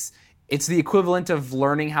practice. It's the equivalent of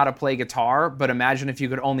learning how to play guitar, but imagine if you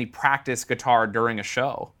could only practice guitar during a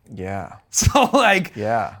show. Yeah. So like,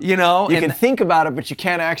 you know. You can think about it, but you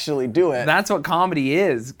can't actually do it. That's what comedy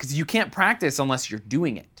is, because you can't practice unless you're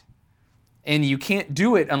doing it. And you can't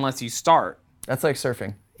do it unless you start. That's like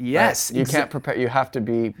surfing. Yes. Right? You can't prepare, you have to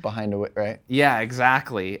be behind a wave, right? Yeah,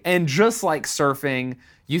 exactly. And just like surfing,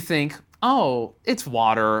 you think, oh, it's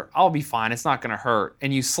water, I'll be fine, it's not gonna hurt.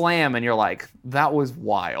 And you slam and you're like, that was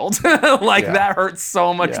wild. That hurts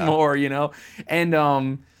so much more, you know?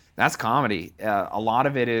 And that's comedy. A lot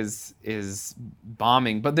of it is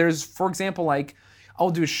bombing. But there's, for example, like, I'll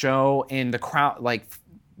do a show and the crowd, like,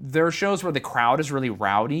 there are shows where the crowd is really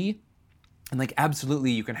rowdy. And like,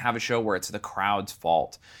 absolutely, you can have a show where it's the crowd's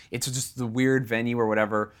fault. It's just the weird venue or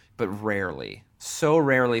whatever, but rarely. So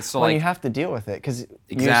rarely. So you have to deal with it because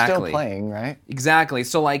you're still playing, right? Exactly.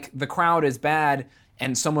 So like, the crowd is bad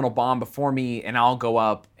and someone will bomb before me and I'll go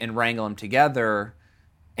up and wrangle them together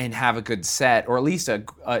and have a good set, or at least an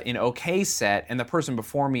okay set, and the person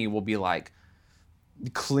before me will be like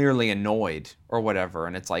clearly annoyed or whatever.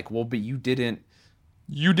 And it's like, well, but you did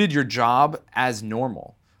your job as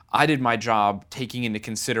normal. I did my job taking into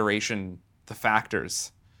consideration the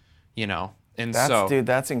factors, you know? And Dude,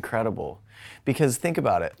 that's incredible. Because think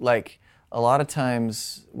about it. Like, a lot of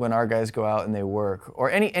times when our guys go out and they work, or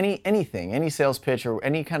anything, any sales pitch or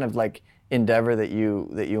any kind of like endeavor that you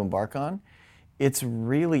embark on, it's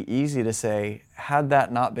really easy to say, had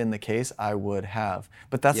that not been the case, I would have.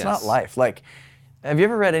 But that's not life. Like, have you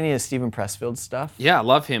ever read any of Stephen Pressfield's stuff? Yeah, I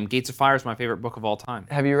love him. Gates of Fire is my favorite book of all time.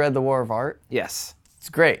 Have you read The War of Art? Yes. It's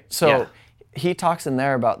great. So he talks in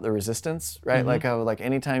there about the resistance, right? Mm-hmm. Like how, like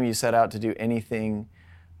anytime you set out to do anything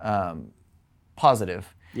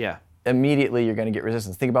positive, immediately you're going to get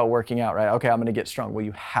resistance. Think about working out, right? Okay, I'm going to get strong. Well,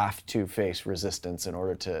 you have to face resistance in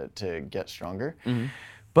order to get stronger. Mm-hmm.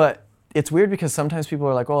 But it's weird because sometimes people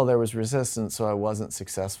are like, oh, there was resistance, so I wasn't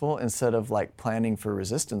successful, instead of like planning for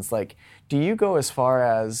resistance. Like, do you go as far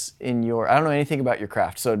as in your, I don't know anything about your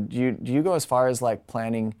craft, so do you go as far as like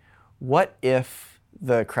planning, what if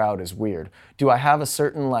the crowd is weird? Do I have a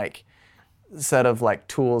certain like set of like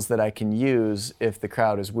tools that I can use if the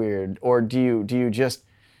crowd is weird? Or do you just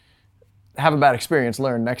have a bad experience,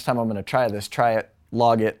 learn, next time I'm gonna try this, try it,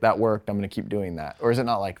 log it, that worked, I'm gonna keep doing that? Or is it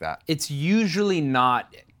not like that? It's usually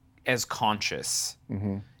not as conscious.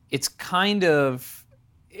 Mm-hmm. It's kind of,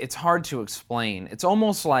 it's hard to explain. It's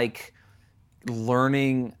almost like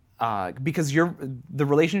learning, because the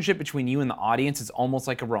relationship between you and the audience is almost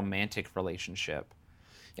like a romantic relationship.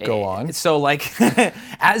 Go on. So like,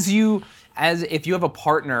 as if you have a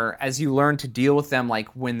partner, as you learn to deal with them, like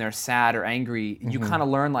when they're sad or angry, you kind of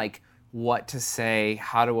learn like what to say,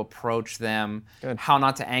 how to approach them, how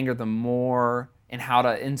not to anger them more,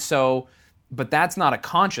 but that's not a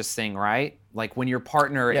conscious thing, right? Like when your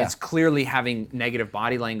partner is clearly having negative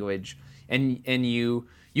body language, and you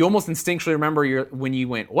almost instinctually remember when you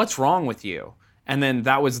went, "What's wrong with you?" And then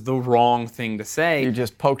that was the wrong thing to say. You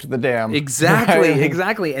just poked the dam.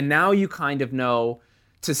 Exactly. And now you kind of know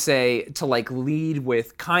to say, to like lead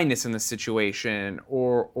with kindness in the situation,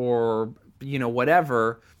 or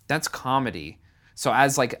whatever. That's comedy. So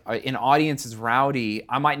as like an audience is rowdy,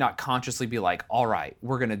 I might not consciously be like, all right,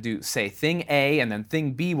 we're gonna say thing A and then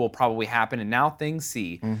thing B will probably happen and now thing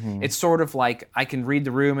C. Mm-hmm. It's sort of like I can read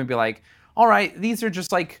the room and be like, all right, these are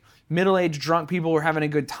just like middle-aged drunk people who are having a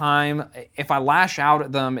good time. If I lash out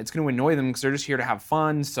at them, it's gonna annoy them because they're just here to have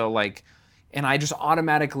fun. So like, and I just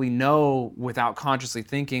automatically know without consciously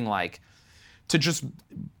thinking like, to just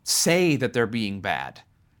say that they're being bad.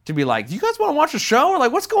 To be like, do you guys want to watch a show? Or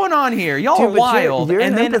like, what's going on here? Y'all are wild. You're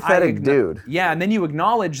an empathetic dude. Yeah, and then you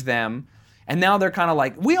acknowledge them, and now they're kind of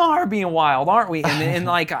like, we are being wild, aren't we? And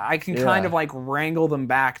like, I can kind of like wrangle them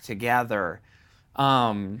back together.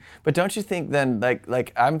 But don't you think then,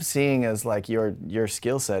 like I'm seeing as like your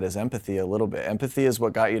skill set is empathy a little bit. Empathy is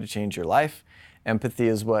what got you to change your life. Empathy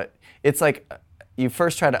is what, it's like you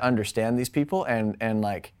first try to understand these people, and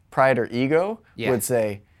like pride or ego would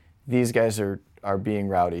say, these guys are being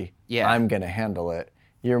rowdy. Yeah. I'm gonna handle it.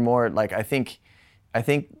 You're more like, I think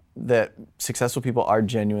that successful people are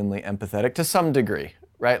genuinely empathetic to some degree,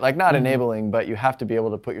 right? Like not enabling, but you have to be able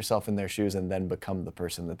to put yourself in their shoes and then become the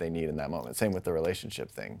person that they need in that moment. Same with the relationship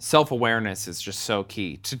thing. Self-awareness is just so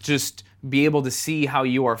key, to just be able to see how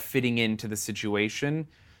you are fitting into the situation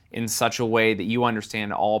in such a way that you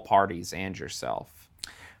understand all parties and yourself.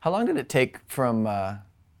 How long did it take from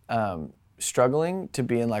struggling to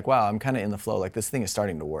being like, wow, I'm kind of in the flow, like this thing is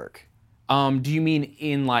starting to work? Do you mean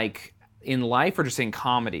in life or just in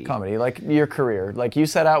comedy? Comedy, like your career. Like you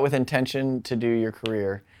set out with intention to do your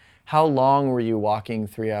career. How long were you walking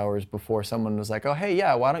 3 hours before someone was like, oh, hey,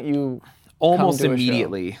 yeah, why don't you Almost come to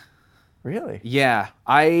immediately. Really? Yeah.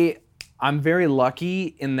 I'm very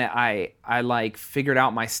lucky in that I like figured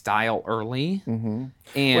out my style early. Mm-hmm.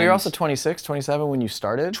 And well, you're also 26, 27 when you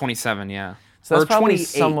started? 27, yeah. So that's probably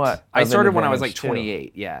somewhat. I started when I was like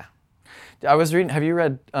 28, yeah. I was reading, have you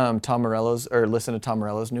read Tom Morello's, or listened to Tom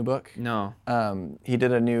Morello's new book? No. He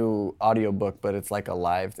did a new audio book, but it's like a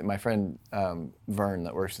live, my friend Vern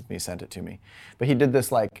that works with me sent it to me. But he did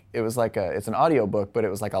this like, it's an audio book, but it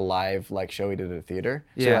was like a live like show he did at a theater.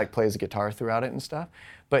 So he like plays a guitar throughout it and stuff.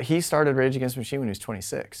 But he started Rage Against the Machine when he was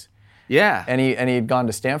 26. Yeah. And he had gone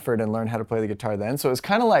to Stanford and learned how to play the guitar then. So it was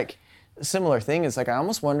kind of like, similar thing. It's like, I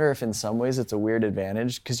almost wonder if in some ways it's a weird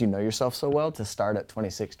advantage because you know yourself so well to start at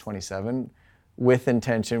 26, 27 with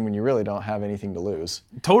intention when you really don't have anything to lose.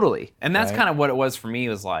 Totally. And that's kind of what it was for me,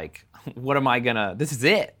 was like, what am I gonna, this is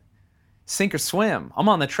it. Sink or swim. I'm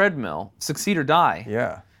on the treadmill, succeed or die.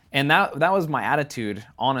 Yeah. And that was my attitude,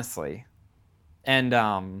 honestly. And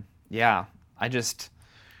I just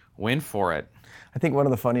went for it. I think one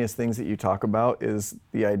of the funniest things that you talk about is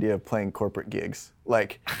the idea of playing corporate gigs.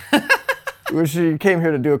 Like, which you came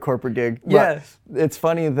here to do a corporate gig. Yes. But it's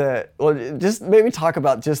funny that, well, just maybe talk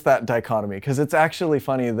about just that dichotomy, because it's actually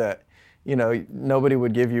funny that nobody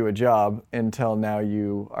would give you a job until now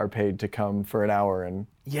you are paid to come for an hour and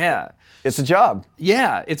yeah, it's a job.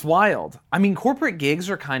 Yeah, it's wild. I mean, corporate gigs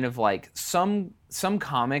are kind of like some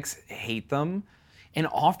comics hate them, and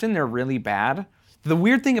often they're really bad. The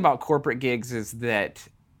weird thing about corporate gigs is that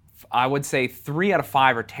I would say 3 out of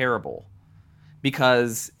 5 are terrible,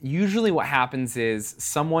 because usually what happens is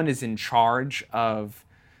someone is in charge of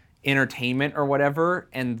entertainment or whatever,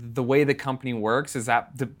 and the way the company works is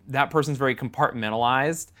that that person's very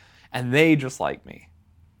compartmentalized, and they just like me.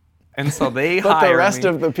 And so they hire me. But the rest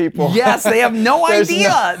of the people. Yes, they have no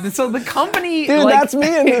idea. So the company. Dude, that's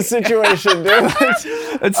me in this situation, dude.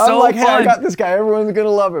 It's I'm so like, fun. hey, I got this guy. Everyone's gonna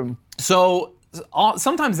love him. So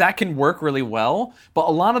sometimes that can work really well, but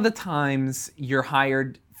a lot of the times you're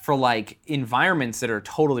hired for like environments that are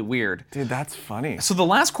totally weird. Dude, that's funny. So the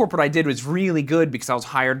last corporate I did was really good because I was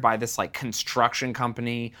hired by this like construction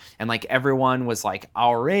company, and like everyone was like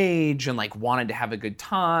our age and like wanted to have a good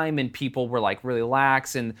time, and people were like really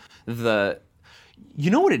lax, and you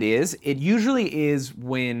know what it is? It usually is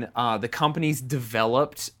when the company's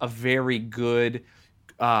developed a very good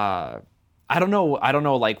I don't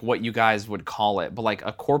know like what you guys would call it, but like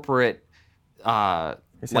a corporate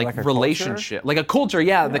like relationship, like a culture,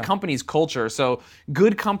 yeah, the company's culture. So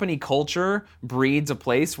good company culture breeds a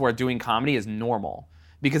place where doing comedy is normal,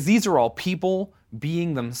 because these are all people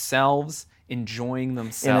being themselves, enjoying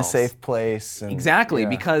themselves in a safe place. Exactly,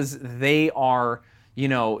 because they are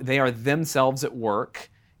themselves at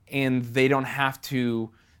work, and they don't have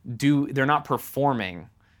to they're not performing.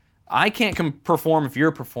 I can't perform if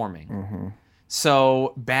you're performing. Mm-hmm.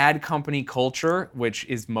 So bad company culture, which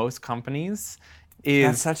is most companies, is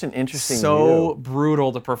that's such an interesting so view.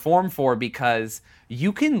 Brutal to perform for, because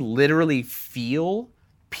you can literally feel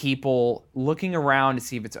people looking around to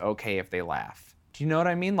see if it's okay if they laugh. Do you know what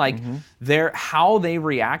I mean? Like how they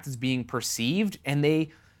react is being perceived, and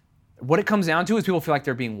what it comes down to is people feel like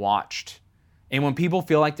they're being watched. And when people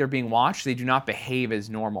feel like they're being watched, they do not behave as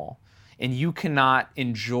normal. And you cannot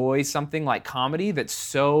enjoy something like comedy that's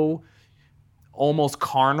so almost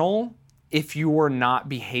carnal if you are not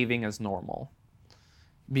behaving as normal.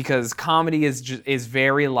 Because comedy is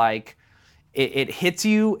very like, it hits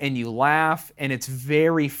you and you laugh, and it's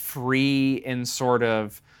very free and sort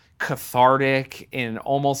of cathartic and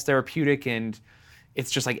almost therapeutic, and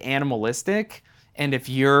it's just like animalistic. And if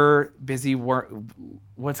you're busy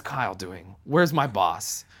what's Kyle doing? Where's my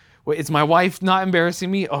boss? Is my wife not embarrassing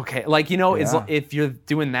me? Okay, if you're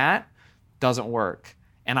doing that, doesn't work.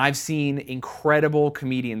 And I've seen incredible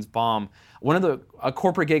comedians bomb. A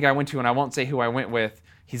corporate gig I went to, and I won't say who I went with,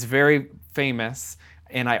 he's very famous,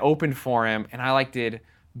 and I opened for him, and I did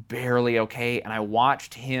barely okay, and I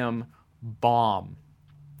watched him bomb.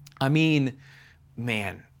 I mean,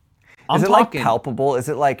 man. Is it like palpable? Is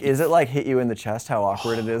it like hit you in the chest how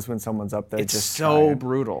awkward it is when someone's up there it's just so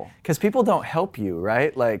brutal. Because people don't help you,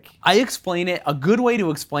 right? Like, I explain it. A good way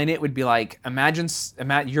to explain it would be like, imagine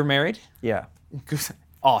you're married? Yeah.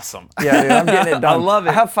 Awesome. Yeah, dude, I'm getting it done. I love it.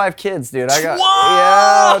 I have 5 kids, dude. Whoa!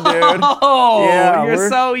 Yeah, dude. Yeah, you're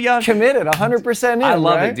so young. Committed, 100% in, I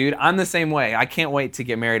love right? it, dude. I'm the same way. I can't wait to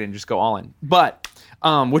get married and just go all in. But,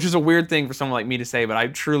 which is a weird thing for someone like me to say, but I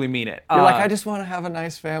truly mean it. You're like, I just want to have a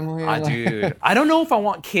nice family. Dude, I don't know if I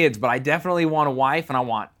want kids, but I definitely want a wife, and I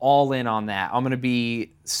want all in on that. I'm gonna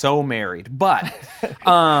be so married, but,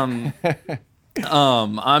 I'm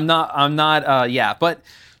not. Yeah, but.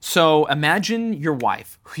 So imagine your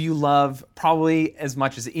wife, who you love probably as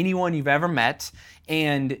much as anyone you've ever met,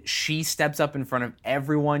 and she steps up in front of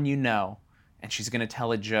everyone you know, and she's gonna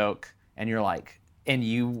tell a joke, and you're like, and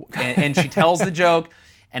she tells the joke,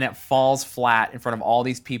 and it falls flat in front of all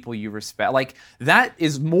these people you respect. Like, that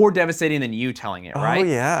is more devastating than you telling it, right? Oh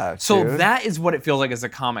yeah. So dude. that is what it feels like as a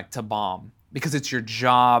comic to bomb, because it's your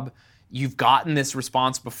job. You've gotten this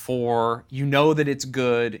response before. You know that it's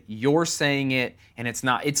good. You're saying it, and it's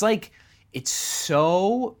not. It's like, it's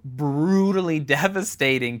so brutally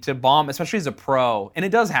devastating to bomb, especially as a pro. And it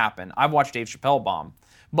does happen. I've watched Dave Chappelle bomb.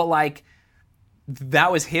 But like,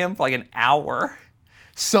 that was him for like an hour.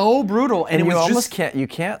 So brutal. And it was almost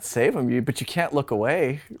can't save him, but you can't look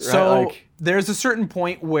away. Right? So there's a certain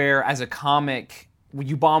point where, as a comic,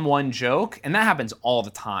 you bomb one joke, and that happens all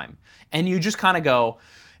the time. And you just kind of go,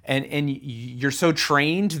 and you're so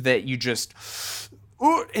trained that you just,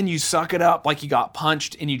 and you suck it up like you got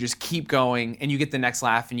punched, and you just keep going, and you get the next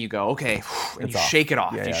laugh, and you go, okay, and you shake it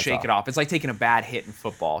off. You shake it off. It's like taking a bad hit in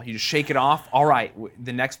football. You just shake it off. All right,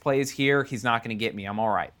 the next play is here. He's not going to get me. I'm all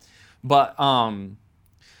right. But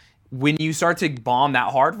when you start to bomb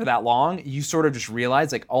that hard for that long, you sort of just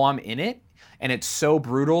realize, like, oh, I'm in it, and it's so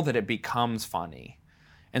brutal that it becomes funny.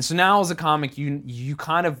 And so now as a comic, you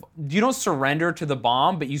don't surrender to the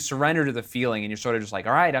bomb, but you surrender to the feeling, and you're sort of just like,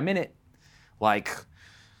 all right, I'm in it. Like,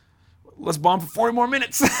 let's bomb for 40 more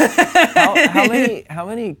minutes. how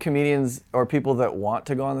many comedians or people that want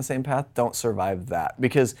to go on the same path don't survive that?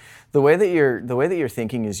 Because the way that you're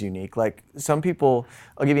thinking is unique. Like some people,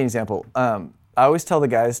 I'll give you an example. I always tell the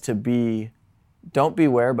guys to don't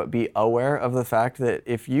beware, but be aware of the fact that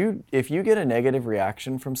if you get a negative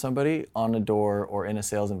reaction from somebody on a door or in a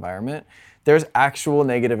sales environment, there's actual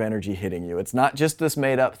negative energy hitting you. It's not just this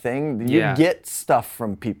made up thing. You get stuff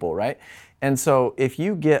from people, right? And so if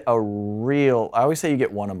you get I always say you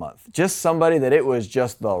get one a month. Just somebody that it was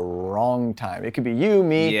just the wrong time. It could be you,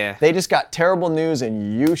 me. Yeah. They just got terrible news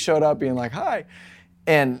and you showed up being like, hi.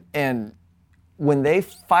 And when they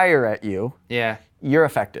fire at you, you're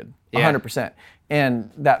affected 100%. And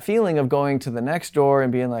that feeling of going to the next door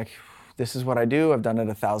and being like, this is what I do. I've done it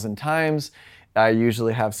 1,000 times. I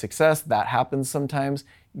usually have success. That happens sometimes.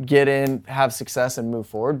 Get in, have success, and move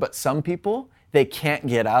forward. But some people, they can't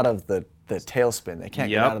get out of the tailspin. They can't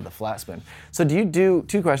get out of the flat spin. So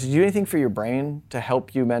two questions. Do you do anything for your brain to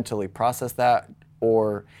help you mentally process that?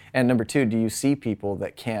 And number two, do you see people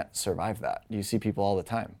that can't survive that? Do you see people all the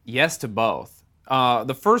time? Yes to both.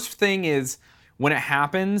 The first thing is when it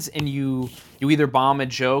happens and you either bomb a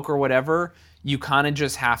joke or whatever, you kind of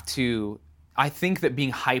just have to, I think that being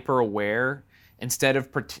hyper aware instead of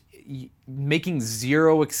making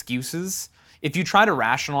zero excuses, if you try to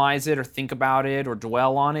rationalize it or think about it or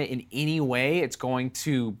dwell on it in any way, it's going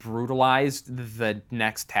to brutalize the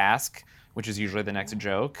next task, which is usually the next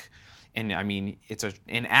joke. And I mean, it's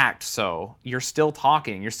an act, so you're still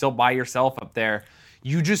talking, you're still by yourself up there.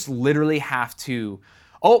 You just literally have to,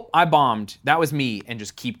 I bombed, that was me, and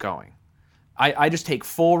just keep going. I just take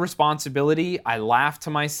full responsibility, I laugh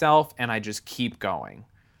to myself, and I just keep going.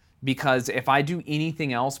 Because if I do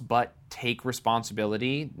anything else but take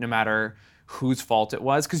responsibility, no matter whose fault it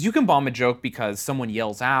was, because you can bomb a joke because someone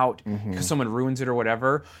yells out, because someone ruins it or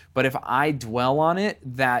whatever, but if I dwell on it,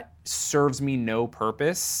 that serves me no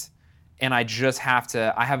purpose, and I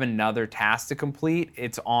have another task to complete,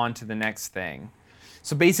 it's on to the next thing.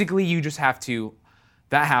 So basically you just have to,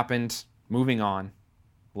 that happened, moving on.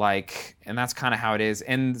 And that's kind of how it is.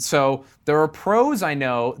 And so there are pros I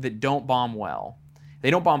know that don't bomb well. They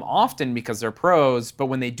don't bomb often because they're pros, but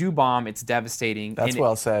when they do bomb, it's devastating. That's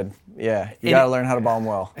well said. Yeah, you got to learn how to bomb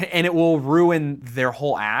well. And it will ruin their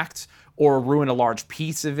whole act or ruin a large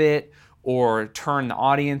piece of it or turn the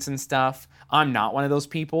audience and stuff. I'm not one of those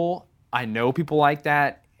people. I know people like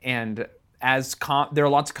that. And there are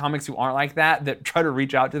lots of comics who aren't like that try to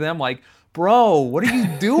reach out to them like, bro, what are you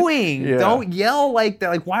doing? Don't yell like that.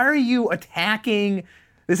 Like, why are you attacking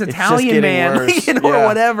this Italian man, or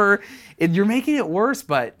whatever? And you're making it worse,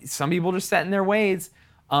 but some people just set in their ways.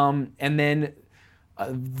 And then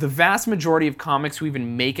the vast majority of comics who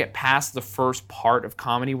even make it past the first part of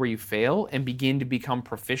comedy where you fail and begin to become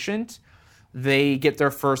proficient, they get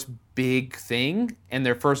their first big thing and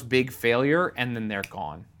their first big failure, and then they're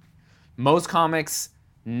gone. Most comics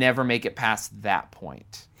never make it past that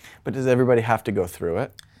point. But does everybody have to go through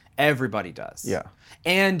it? Everybody does. Yeah.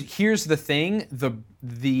 And here's the thing,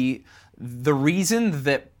 the reason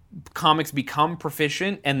that comics become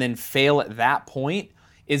proficient and then fail at that point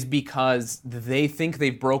is because they think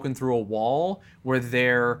they've broken through a wall where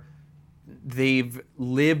they've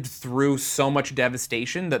lived through so much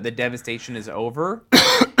devastation that the devastation is over.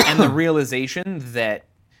 And the realization that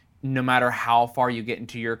no matter how far you get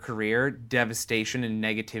into your career, devastation and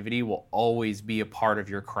negativity will always be a part of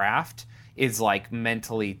your craft is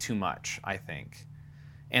mentally too much, I think.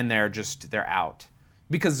 And they're out.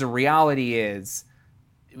 Because the reality is,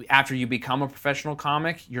 after you become a professional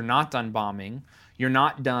comic, you're not done bombing. You're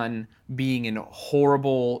not done being in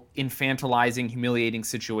horrible, infantilizing, humiliating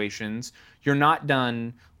situations. You're not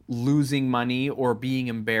done losing money or being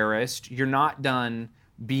embarrassed. You're not done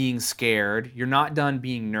being scared. You're not done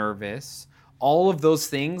being nervous. All of those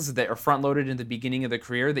things that are front-loaded in the beginning of the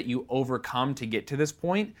career that you overcome to get to this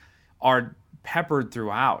point are peppered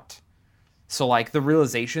throughout. So the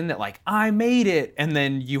realization that I made it, and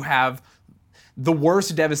then you have the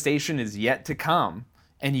worst devastation is yet to come,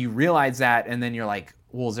 and you realize that, and then you're like,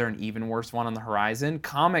 well, is there an even worse one on the horizon?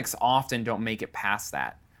 Comics often don't make it past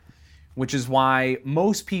that, which is why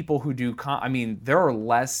most people who do, there are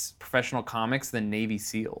less professional comics than Navy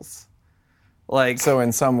SEALs. So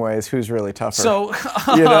in some ways, who's really tougher? So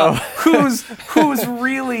who's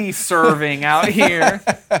really serving out here?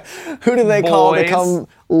 Who do they call to come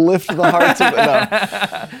lift the hearts of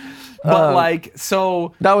But like,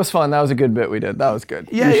 so that was fun. That was a good bit we did. That was good.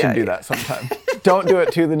 Yeah, you should do that sometime. Don't do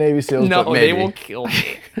it to the Navy SEALs. No, but maybe. they will kill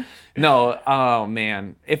me. No, oh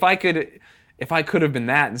man, if I could have been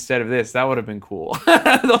that instead of this, that would have been cool.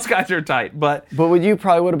 Those guys are tight, but you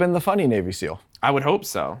probably would have been the funny Navy SEAL. I would hope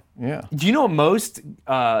so. Yeah. Do you know most?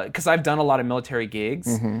 Because I've done a lot of military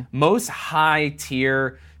gigs. Most high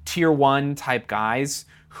tier 1 type guys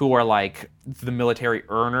who are like the military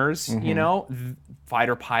earners, you know,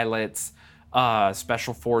 fighter pilots,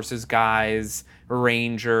 special forces guys,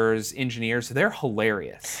 rangers, engineers, they're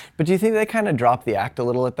hilarious. But do you think they kind of drop the act a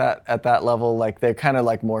little at that level? Like they're kind of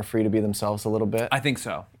like more free to be themselves a little bit? I think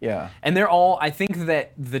so. Yeah. And I think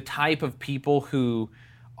that the type of people who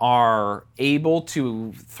are able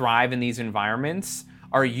to thrive in these environments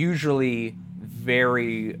are usually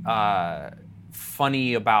very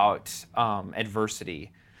funny about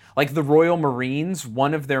adversity. Like the Royal Marines,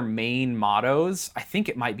 one of their main mottos, I think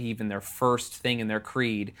it might be even their first thing in their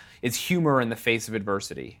creed, is humor in the face of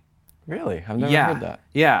adversity. Really? I've never heard that.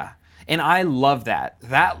 Yeah. And I love that.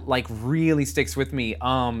 That like really sticks with me.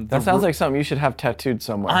 That sounds like something you should have tattooed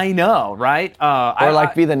somewhere. I know, right?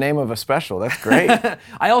 Or be the name of a special. That's great.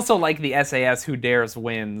 I also like the SAS Who Dares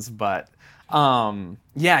Wins, but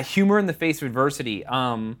yeah, humor in the face of adversity.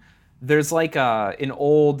 There's like an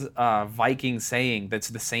old Viking saying that's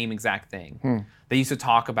the same exact thing. They used to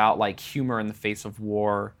talk about like humor in the face of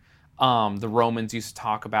war. The Romans used to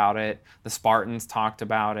talk about it. The Spartans talked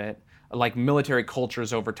about it. Like military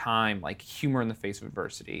cultures over time, like humor in the face of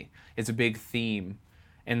adversity is a big theme.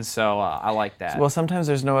 And so I like that. Well, sometimes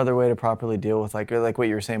there's no other way to properly deal with like what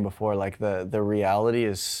you were saying before, like the reality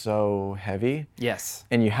is so heavy. Yes.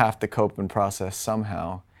 And you have to cope and process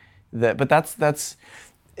somehow. But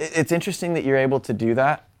it's interesting that you're able to do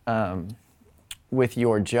that with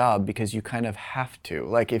your job because you kind of have to.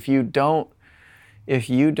 Like if you don't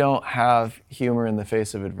have humor in the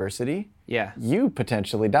face of adversity, you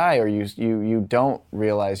potentially die, or you don't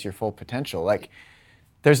realize your full potential. Like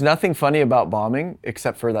there's nothing funny about bombing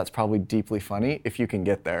except for that's probably deeply funny if you can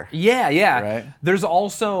get there. Yeah. Right? There's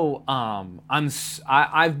also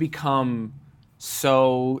I've become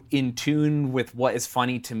so in tune with what is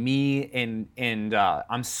funny to me, and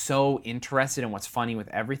I'm so interested in what's funny with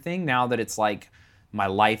everything now that it's like my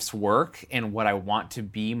life's work and what I want to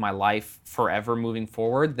be my life forever moving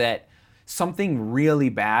forward, that something really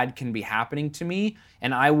bad can be happening to me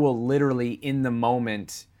and I will literally in the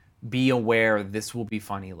moment be aware this will be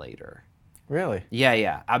funny later. Really?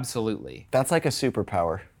 Yeah, absolutely. That's like a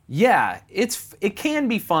superpower. Yeah, it can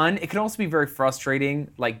be fun. It can also be very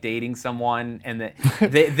frustrating, like dating someone and that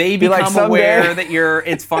they become like, aware that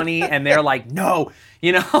it's funny and they're like, no,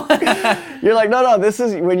 you know. You're like, no, this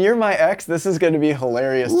is when you're my ex. This is going to be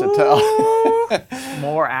hilarious to tell.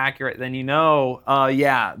 More accurate than you know.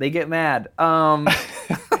 Yeah, they get mad.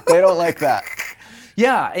 They don't like that.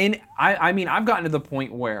 Yeah, and I mean, I've gotten to the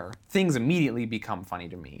point where things immediately become funny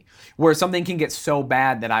to me, where something can get so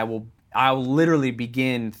bad that I'll literally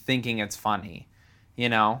begin thinking it's funny, you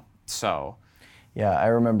know? So. Yeah, I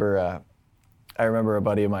remember a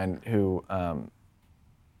buddy of mine who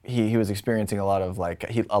he was experiencing a lot of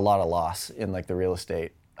loss in like the real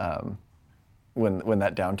estate when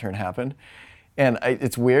that downturn happened. And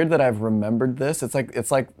it's weird that I've remembered this. It's like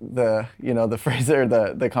the the phrase or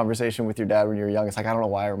the conversation with your dad when you were young. It's like, I don't know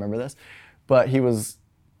why I remember this, but he was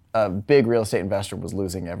a big real estate investor, was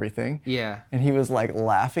losing everything. Yeah. And he was like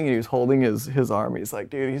laughing and he was holding his arm. He's like,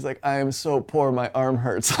 dude, he's like, I am so poor, my arm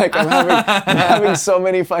hurts. Like I'm having so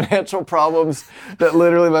many financial problems that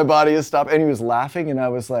literally my body has stopped. And he was laughing and I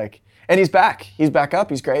was like, and he's back up,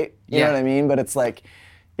 he's great. You know what I mean? But it's like,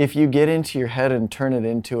 if you get into your head and turn it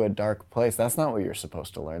into a dark place, that's not what you're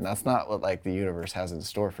supposed to learn. That's not what like the universe has in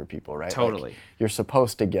store for people, right? Totally. Like, you're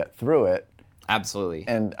supposed to get through it. Absolutely.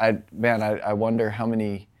 And I wonder how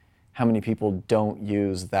many people don't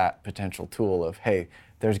use that potential tool of, hey,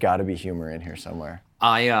 there's got to be humor in here somewhere.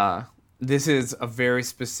 This is a very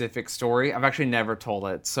specific story. I've actually never told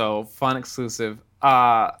it, so fun exclusive.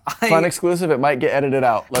 Fun exclusive. It might get edited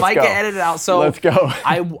out. Let's go. Get edited out. So let's go.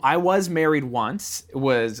 I was married once. It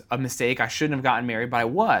was a mistake. I shouldn't have gotten married, but I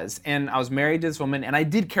was, and I was married to this woman, and I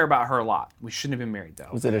did care about her a lot. We shouldn't have been married though.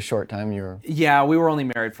 Was it a short time you were? Yeah, we were only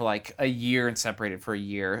married for like a year and separated for a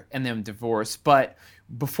year, and then divorced. But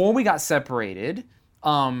before we got separated,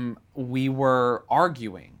 we were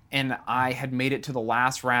arguing. And I had made it to the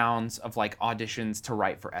last rounds of like auditions to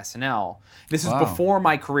write for SNL. This is before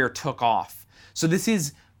my career took off. So this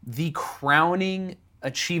is the crowning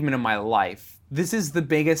achievement of my life. This is the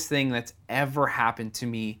biggest thing that's ever happened to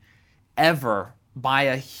me, ever, by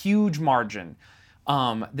a huge margin.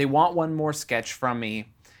 They want one more sketch from me.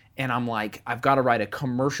 and I'm like, I've got to write a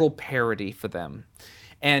commercial parody for them.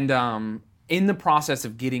 And in the process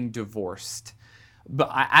of getting divorced,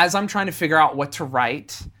 but as I'm trying to figure out what to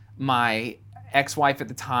write, my ex-wife at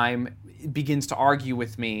the time begins to argue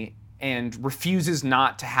with me and refuses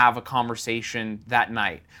not to have a conversation that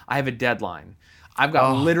night. I have a deadline. I've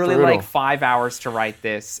got literally brutal. like 5 hours to write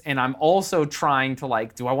this, and I'm also trying to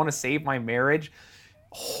like, do I want to save my marriage?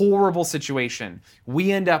 Horrible situation.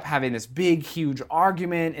 We end up having this big, huge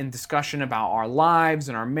argument and discussion about our lives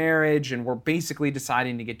and our marriage, and we're basically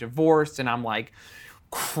deciding to get divorced, and I'm like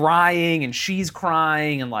crying, and she's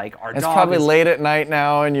crying, and like our It's dog probably is late at night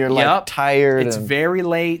now, and you're like tired. It's and... very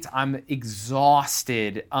late. I'm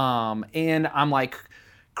exhausted, and I'm like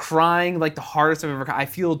crying like the hardest I've ever cried. I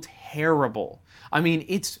feel terrible. I mean,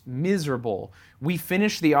 it's miserable. We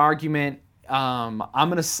finish the argument.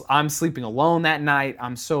 I'm sleeping alone that night.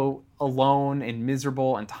 I'm so alone and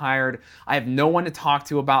miserable and tired. I have no one to talk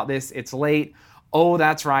to about this. It's late. Oh,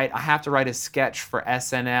 that's right. I have to write a sketch for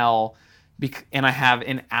SNL, and I have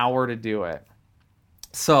an hour to do it.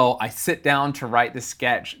 So I sit down to write the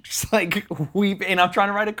sketch, just like weep, and I'm trying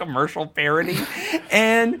to write a commercial parody.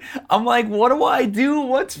 And I'm like, what do I do?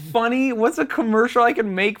 What's funny? What's a commercial I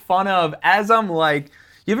can make fun of? As I'm like,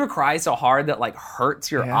 you ever cry so hard that like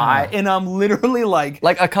hurts your eye? And I'm literally like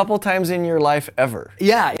a couple times in your life ever.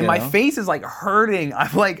 Yeah, and my face is like hurting.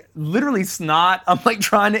 I'm like literally snot. I'm like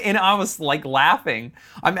trying to, and I was like laughing.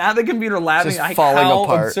 I'm at the computer laughing. Just falling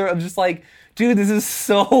apart. Absurd. I'm just like, dude, this is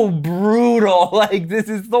so brutal. Like, this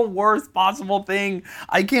is the worst possible thing.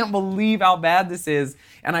 I can't believe how bad this is.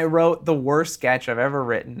 And I wrote the worst sketch I've ever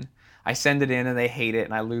written. I send it in and they hate it,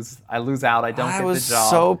 and I lose out. I don't get the job. I was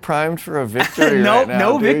so primed for a victory right now,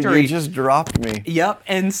 no dude. victory. You just dropped me. Yep.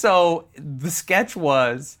 And so the sketch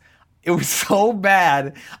was, it was so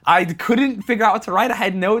bad. I couldn't figure out what to write. I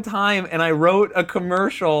had no time, and I wrote a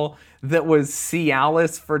commercial that was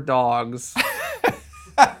Cialis for dogs.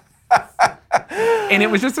 And it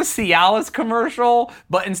was just a Cialis commercial,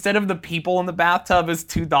 but instead of the people in the bathtub, it's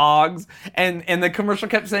two dogs. And the commercial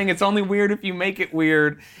kept saying, it's only weird if you make it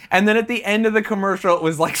weird. And then at the end of the commercial, it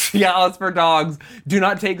was like, Cialis for dogs. Do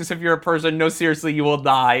not take this if you're a person. No, seriously, you will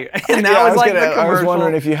die. And that was like the commercial. I was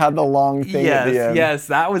wondering if you had the long thing at the end. Yes,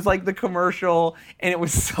 that was like the commercial. And it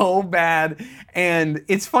was so bad. And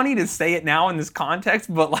it's funny to say it now in this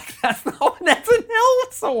context, but like, that's not what SNL was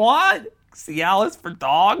so on. Cialis for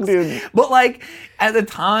dogs. Dude. But like at the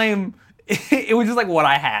time, it was just like what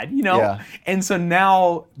I had, you know? Yeah. And so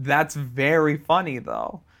now that's very funny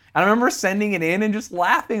though. I remember sending it in and just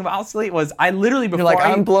laughing about how silly it was. I literally, before You're like,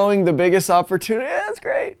 I'm blowing the biggest opportunity. That's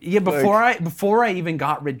great. Yeah, before I even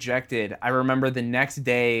got rejected, I remember the next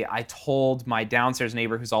day I told my downstairs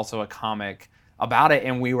neighbor, who's also a comic, about it,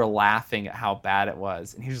 and we were laughing at how bad it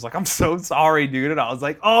was. And he was like, I'm so sorry, dude. And I was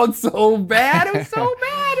like, oh, it's so bad. It was so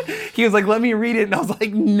bad. He was like, let me read it. And I was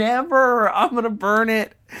like, never. I'm going to burn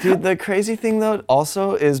it. Dude, the crazy thing, though,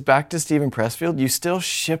 also is back to Steven Pressfield, you still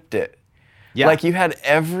shipped it. Yeah. Like, you had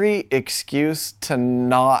every excuse to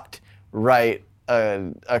not write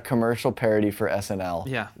a commercial parody for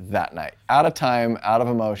SNL that night. Out of time, out of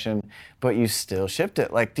emotion, but you still shipped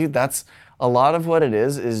it. Like, dude, that's... A lot of what it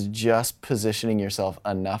is just positioning yourself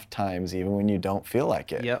enough times even when you don't feel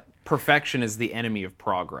like it. Yep. Perfection is the enemy of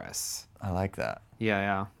progress. I like that.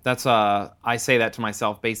 Yeah. That's I say that to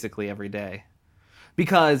myself basically every day.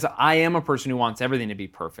 Because I am a person who wants everything to be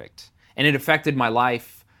perfect. And it affected my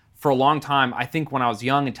life for a long time. I think when I was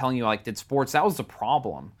young and telling you I did sports, that was the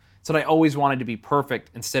problem. So I always wanted to be perfect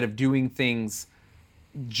instead of doing things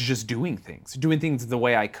the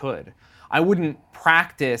way I could. I wouldn't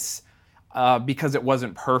practice because it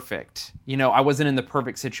wasn't perfect. You know, I wasn't in the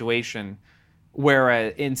perfect situation where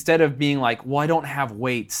instead of being like, well, I don't have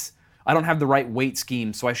weights. I don't have the right weight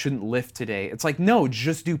scheme, so I shouldn't lift today. It's like, no,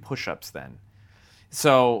 just do push-ups then.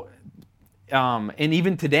 So, and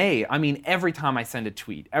even today, I mean, every time I send a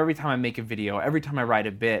tweet, every time I make a video, every time I write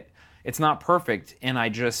a bit, it's not perfect. And I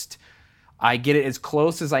get it as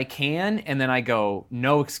close as I can, and then I go,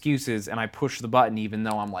 no excuses, and I push the button even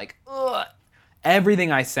though I'm like, ugh.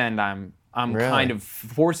 Everything I send, I'm really? Kind of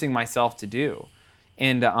forcing myself to do.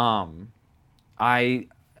 And I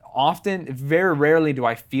often, very rarely do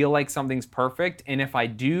I feel like something's perfect. And if I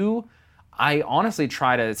do, I honestly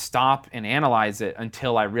try to stop and analyze it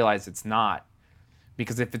until I realize it's not.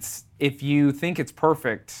 Because if you think it's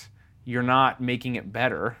perfect, you're not making it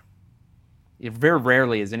better. Very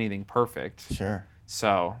rarely is anything perfect. Sure.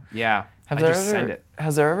 So yeah, send it.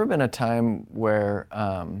 Has there ever been a time where,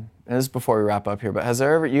 and this is before we wrap up here, but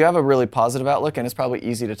you have a really positive outlook, and it's probably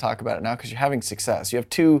easy to talk about it now because you're having success. You have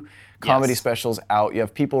 2 comedy specials out. You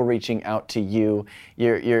have people reaching out to you.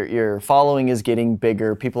 Your following is getting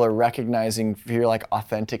bigger. People are recognizing your like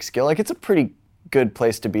authentic skill. Like it's a pretty good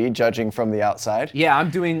place to be, judging from the outside. Yeah, I'm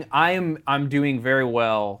doing very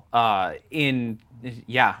well in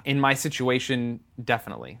my situation,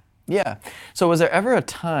 definitely. Yeah. So was there ever a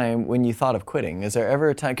time when you thought of quitting? Is there ever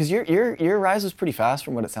a time, because your rise was pretty fast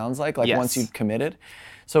from what it sounds like yes. once you committed.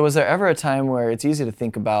 So was there ever a time where it's easy to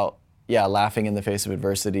think about, laughing in the face of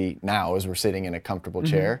adversity now as we're sitting in a comfortable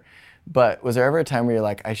chair, but was there ever a time where you're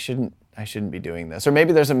like, I shouldn't be doing this? Or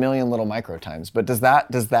maybe there's a million little micro times, but does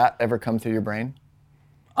that ever come through your brain?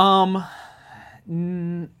 No,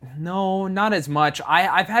 not as much.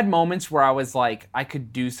 I've had moments where I was like, I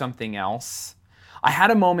could do something else. I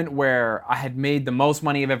had a moment where I had made the most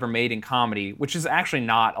money I've ever made in comedy, which is actually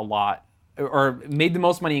not a lot, or made the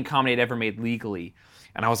most money in comedy I'd ever made legally.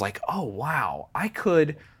 And I was like, oh, wow, I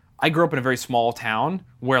grew up in a very small town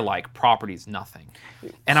where like property's nothing.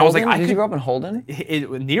 And Holden? I was like, Did you grow up in Holden?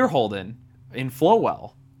 Near Holden, in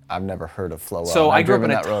Flowell. I've never heard of Flowell. So I grew up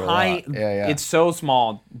in a tiny, it's so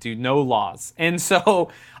small, dude, no laws. And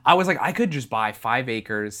so I was like, I could just buy 5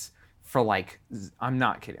 acres for like, I'm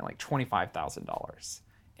not kidding, like $25,000.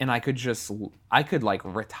 And I could like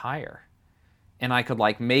retire. And I could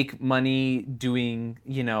like make money doing,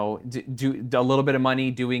 do a little bit of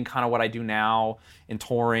money doing kind of what I do now and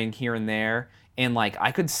touring here and there. And like,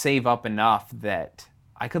 I could save up enough that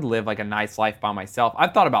I could live like a nice life by myself.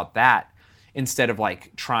 I've thought about that instead of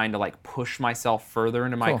like trying to like push myself further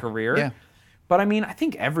into my career. Yeah. But I mean, I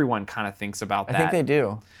think everyone kind of thinks about that. I think they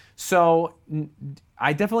do. So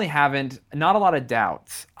I definitely not a lot of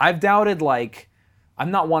doubts. I've doubted like, I've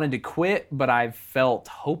not wanted to quit, but I've felt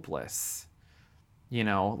hopeless.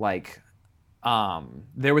 There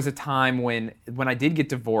was a time when I did get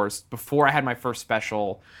divorced, before I had my first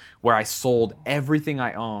special, where I sold everything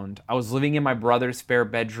I owned. I was living in my brother's spare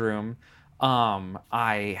bedroom.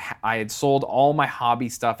 I had sold all my hobby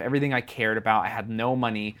stuff, everything I cared about. I had no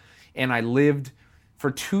money, and I lived,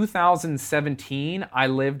 for 2017, I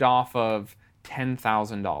lived off of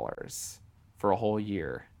 $10,000 for a whole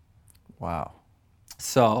year. Wow.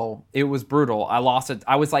 So it was brutal. I lost it.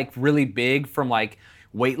 I was like really big from like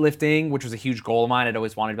weightlifting, which was a huge goal of mine. I'd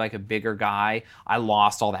always wanted to be like a bigger guy. I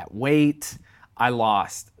lost all that weight. I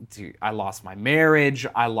lost my marriage.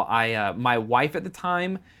 My wife at the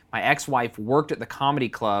time, my ex-wife, worked at the comedy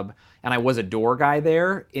club, and I was a door guy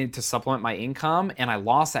there to supplement my income. And I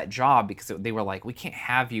lost that job because they were like, we can't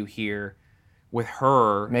have you here with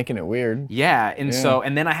her. Making it weird. Yeah.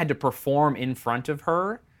 And then I had to perform in front of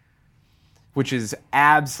her, which is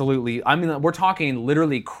absolutely, I mean, we're talking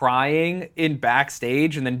literally crying in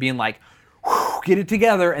backstage and then being like, get it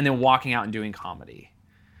together, and then walking out and doing comedy.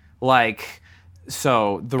 Like,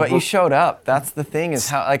 so the... But you showed up. That's the thing, is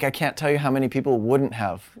how, like, I can't tell you how many people wouldn't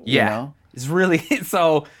have, you know? It's really,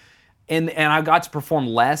 so, and I got to perform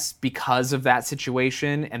less because of that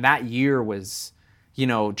situation, and that year was,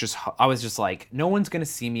 I was just like, no one's gonna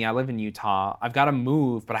see me. I live in Utah. I've got to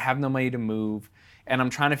move, but I have no money to move. And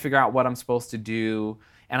I'm trying to figure out what I'm supposed to do.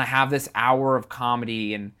 And I have this hour of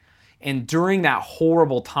comedy. And during that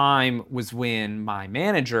horrible time was when my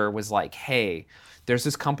manager was like, hey, there's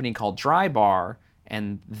this company called Dry Bar,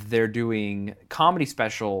 and they're doing comedy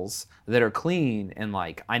specials that are clean. And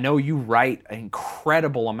like, I know you write an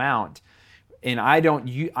incredible amount. And I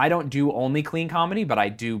don't do only clean comedy, but I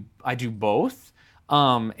do both.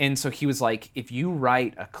 And so he was like, if you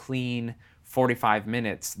write a clean 45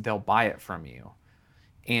 minutes, they'll buy it from you.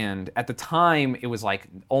 And at the time, it was like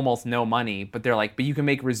almost no money, but they're like, but you can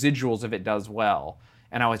make residuals if it does well.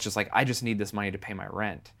 And I was just like, I just need this money to pay my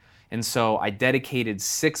rent. And so I dedicated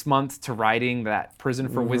 6 months to writing that Prison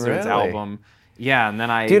for Wizards album. Yeah, and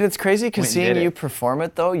then Dude, it's crazy because seeing you perform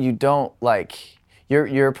it though, you don't like,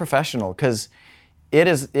 you're a professional, because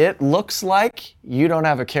it looks like you don't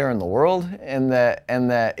have a care in the world, and that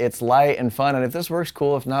it's light and fun, and if this works,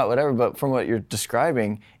 cool, if not, whatever. But from what you're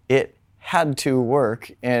describing, it had to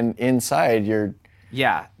work, and inside you're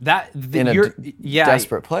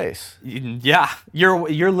desperate place. Yeah,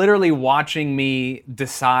 you're literally watching me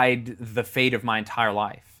decide the fate of my entire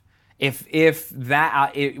life.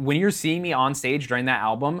 When you're seeing me on stage during that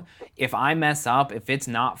album, if I mess up, if it's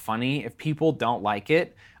not funny, if people don't like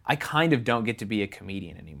it, I kind of don't get to be a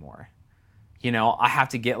comedian anymore. I have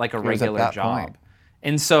to get like a regular job. Point.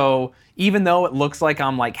 And so even though it looks like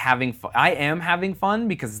I'm like having fun, I am having fun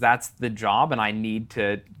because that's the job and I need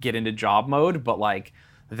to get into job mode. But like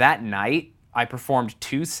that night, I performed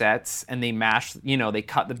 2 sets and they mashed, they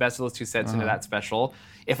cut the best of those 2 sets into that special.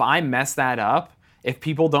 If I mess that up, if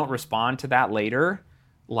people don't respond to that later,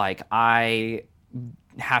 like I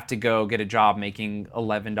have to go get a job making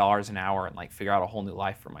 $11 an hour and like figure out a whole new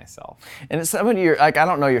life for myself. And it's some of your, like, I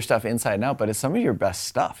don't know your stuff inside and out, but it's some of your best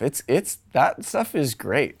stuff. It's that stuff is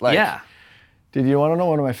great. Like, yeah. Did you want to know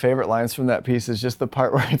one of my favorite lines from that piece is just the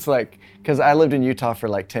part where it's like, because I lived in Utah for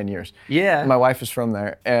like 10 years. Yeah. My wife is from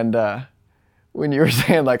there. And when you were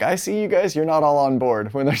saying like, I see you guys, you're not all on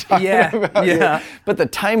board when they're talking about you. But the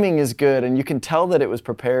timing is good and you can tell that it was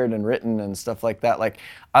prepared and written and stuff like that. Like,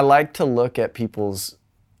 I like to look at people's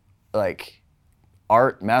like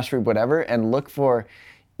art, mastery, whatever, and look for,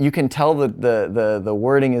 you can tell that the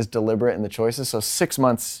wording is deliberate in the choices. So 6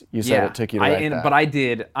 months, you said it took you to write that. But I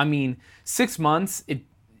did. I mean, 6 months. I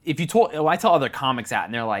tell other comics that,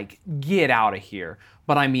 and they're like, "Get out of here."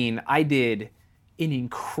 But I mean, I did an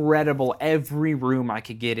incredible. Every room I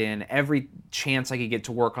could get in, every chance I could get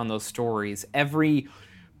to work on those stories, every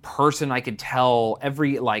person I could tell,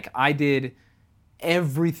 I did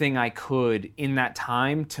everything I could in that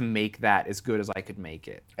time to make that as good as I could make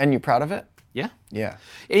it. And you proud of it? Yeah. Yeah.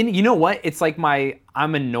 And you know what? It's like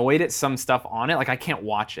I'm annoyed at some stuff on it. Like I can't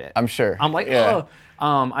watch it. I'm sure. I'm like, oh.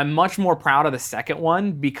 I'm much more proud of the second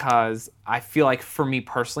one because I feel like for me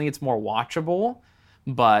personally, it's more watchable.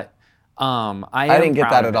 But I didn't get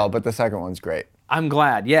that at all, but the second one's great. I'm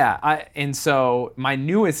glad. Yeah. And so my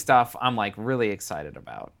newest stuff, I'm like really excited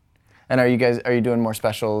about. And are you doing more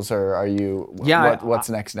specials or are you, what's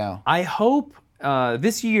next now? I hope,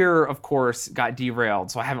 this year, of course, got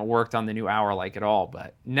derailed, so I haven't worked on the new hour like at all,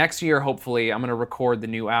 but next year, hopefully, I'm going to record the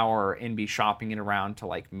new hour and be shopping it around to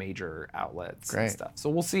like major outlets and stuff. So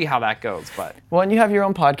we'll see how that goes, but. Well, and you have your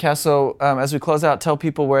own podcast, so as we close out, tell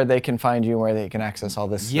people where they can find you and where they can access all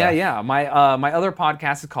this stuff. Yeah. My other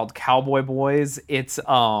podcast is called Cowboy Boys. It's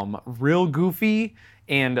real goofy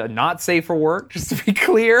and not safe for work, just to be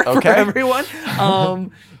clear for everyone.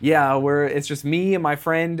 It's just me and my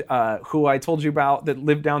friend who I told you about that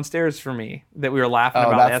lived downstairs from me that we were laughing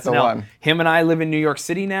about. That's the one. Him and I live in New York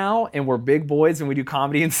City now, and we're big boys, and we do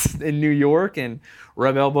comedy in New York and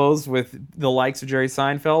rub elbows with the likes of Jerry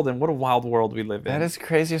Seinfeld, and what a wild world we live in. That is the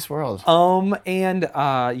craziest world. I'm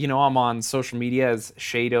on social media as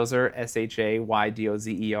Shaydozer,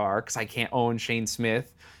 SHAYDOZER, because I can't own Shane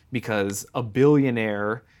Smith, because a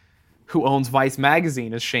billionaire who owns Vice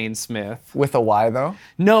Magazine is Shane Smith. With a Y, though?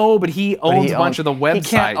 No, but he owns a bunch of the websites.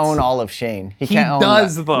 He can't own all of Shane. He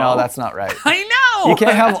does, though. No, that's not right. I know! You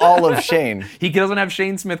can't have all of Shane. He doesn't have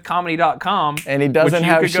ShaneSmithComedy.com. And he doesn't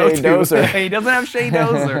have Shaydozer. He doesn't have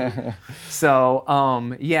Shaydozer. So,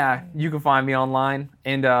 you can find me online.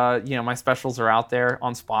 And, my specials are out there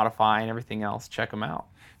on Spotify and everything else. Check them out.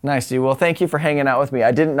 Nice, dude. Well, thank you for hanging out with me. I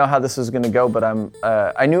didn't know how this was going to go, but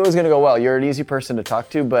I knew it was going to go well. You're an easy person to talk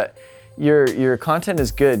to, but your content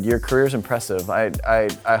is good. Your career's impressive.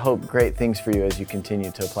 I hope great things for you as you continue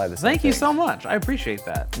to apply this. Thank you so much. I appreciate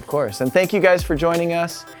that. Of course. And thank you guys for joining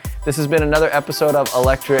us. This has been another episode of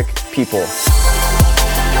Electric People.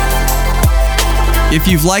 If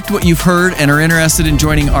you've liked what you've heard and are interested in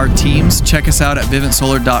joining our teams, check us out at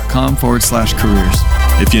vivintsolar.com/careers.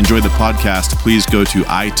 If you enjoyed the podcast, please go to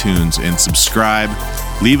iTunes and subscribe.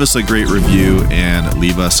 Leave us a great review and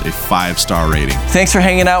leave us a 5-star rating. Thanks for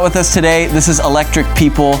hanging out with us today. This is Electric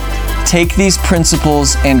People. Take these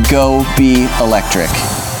principles and go be electric.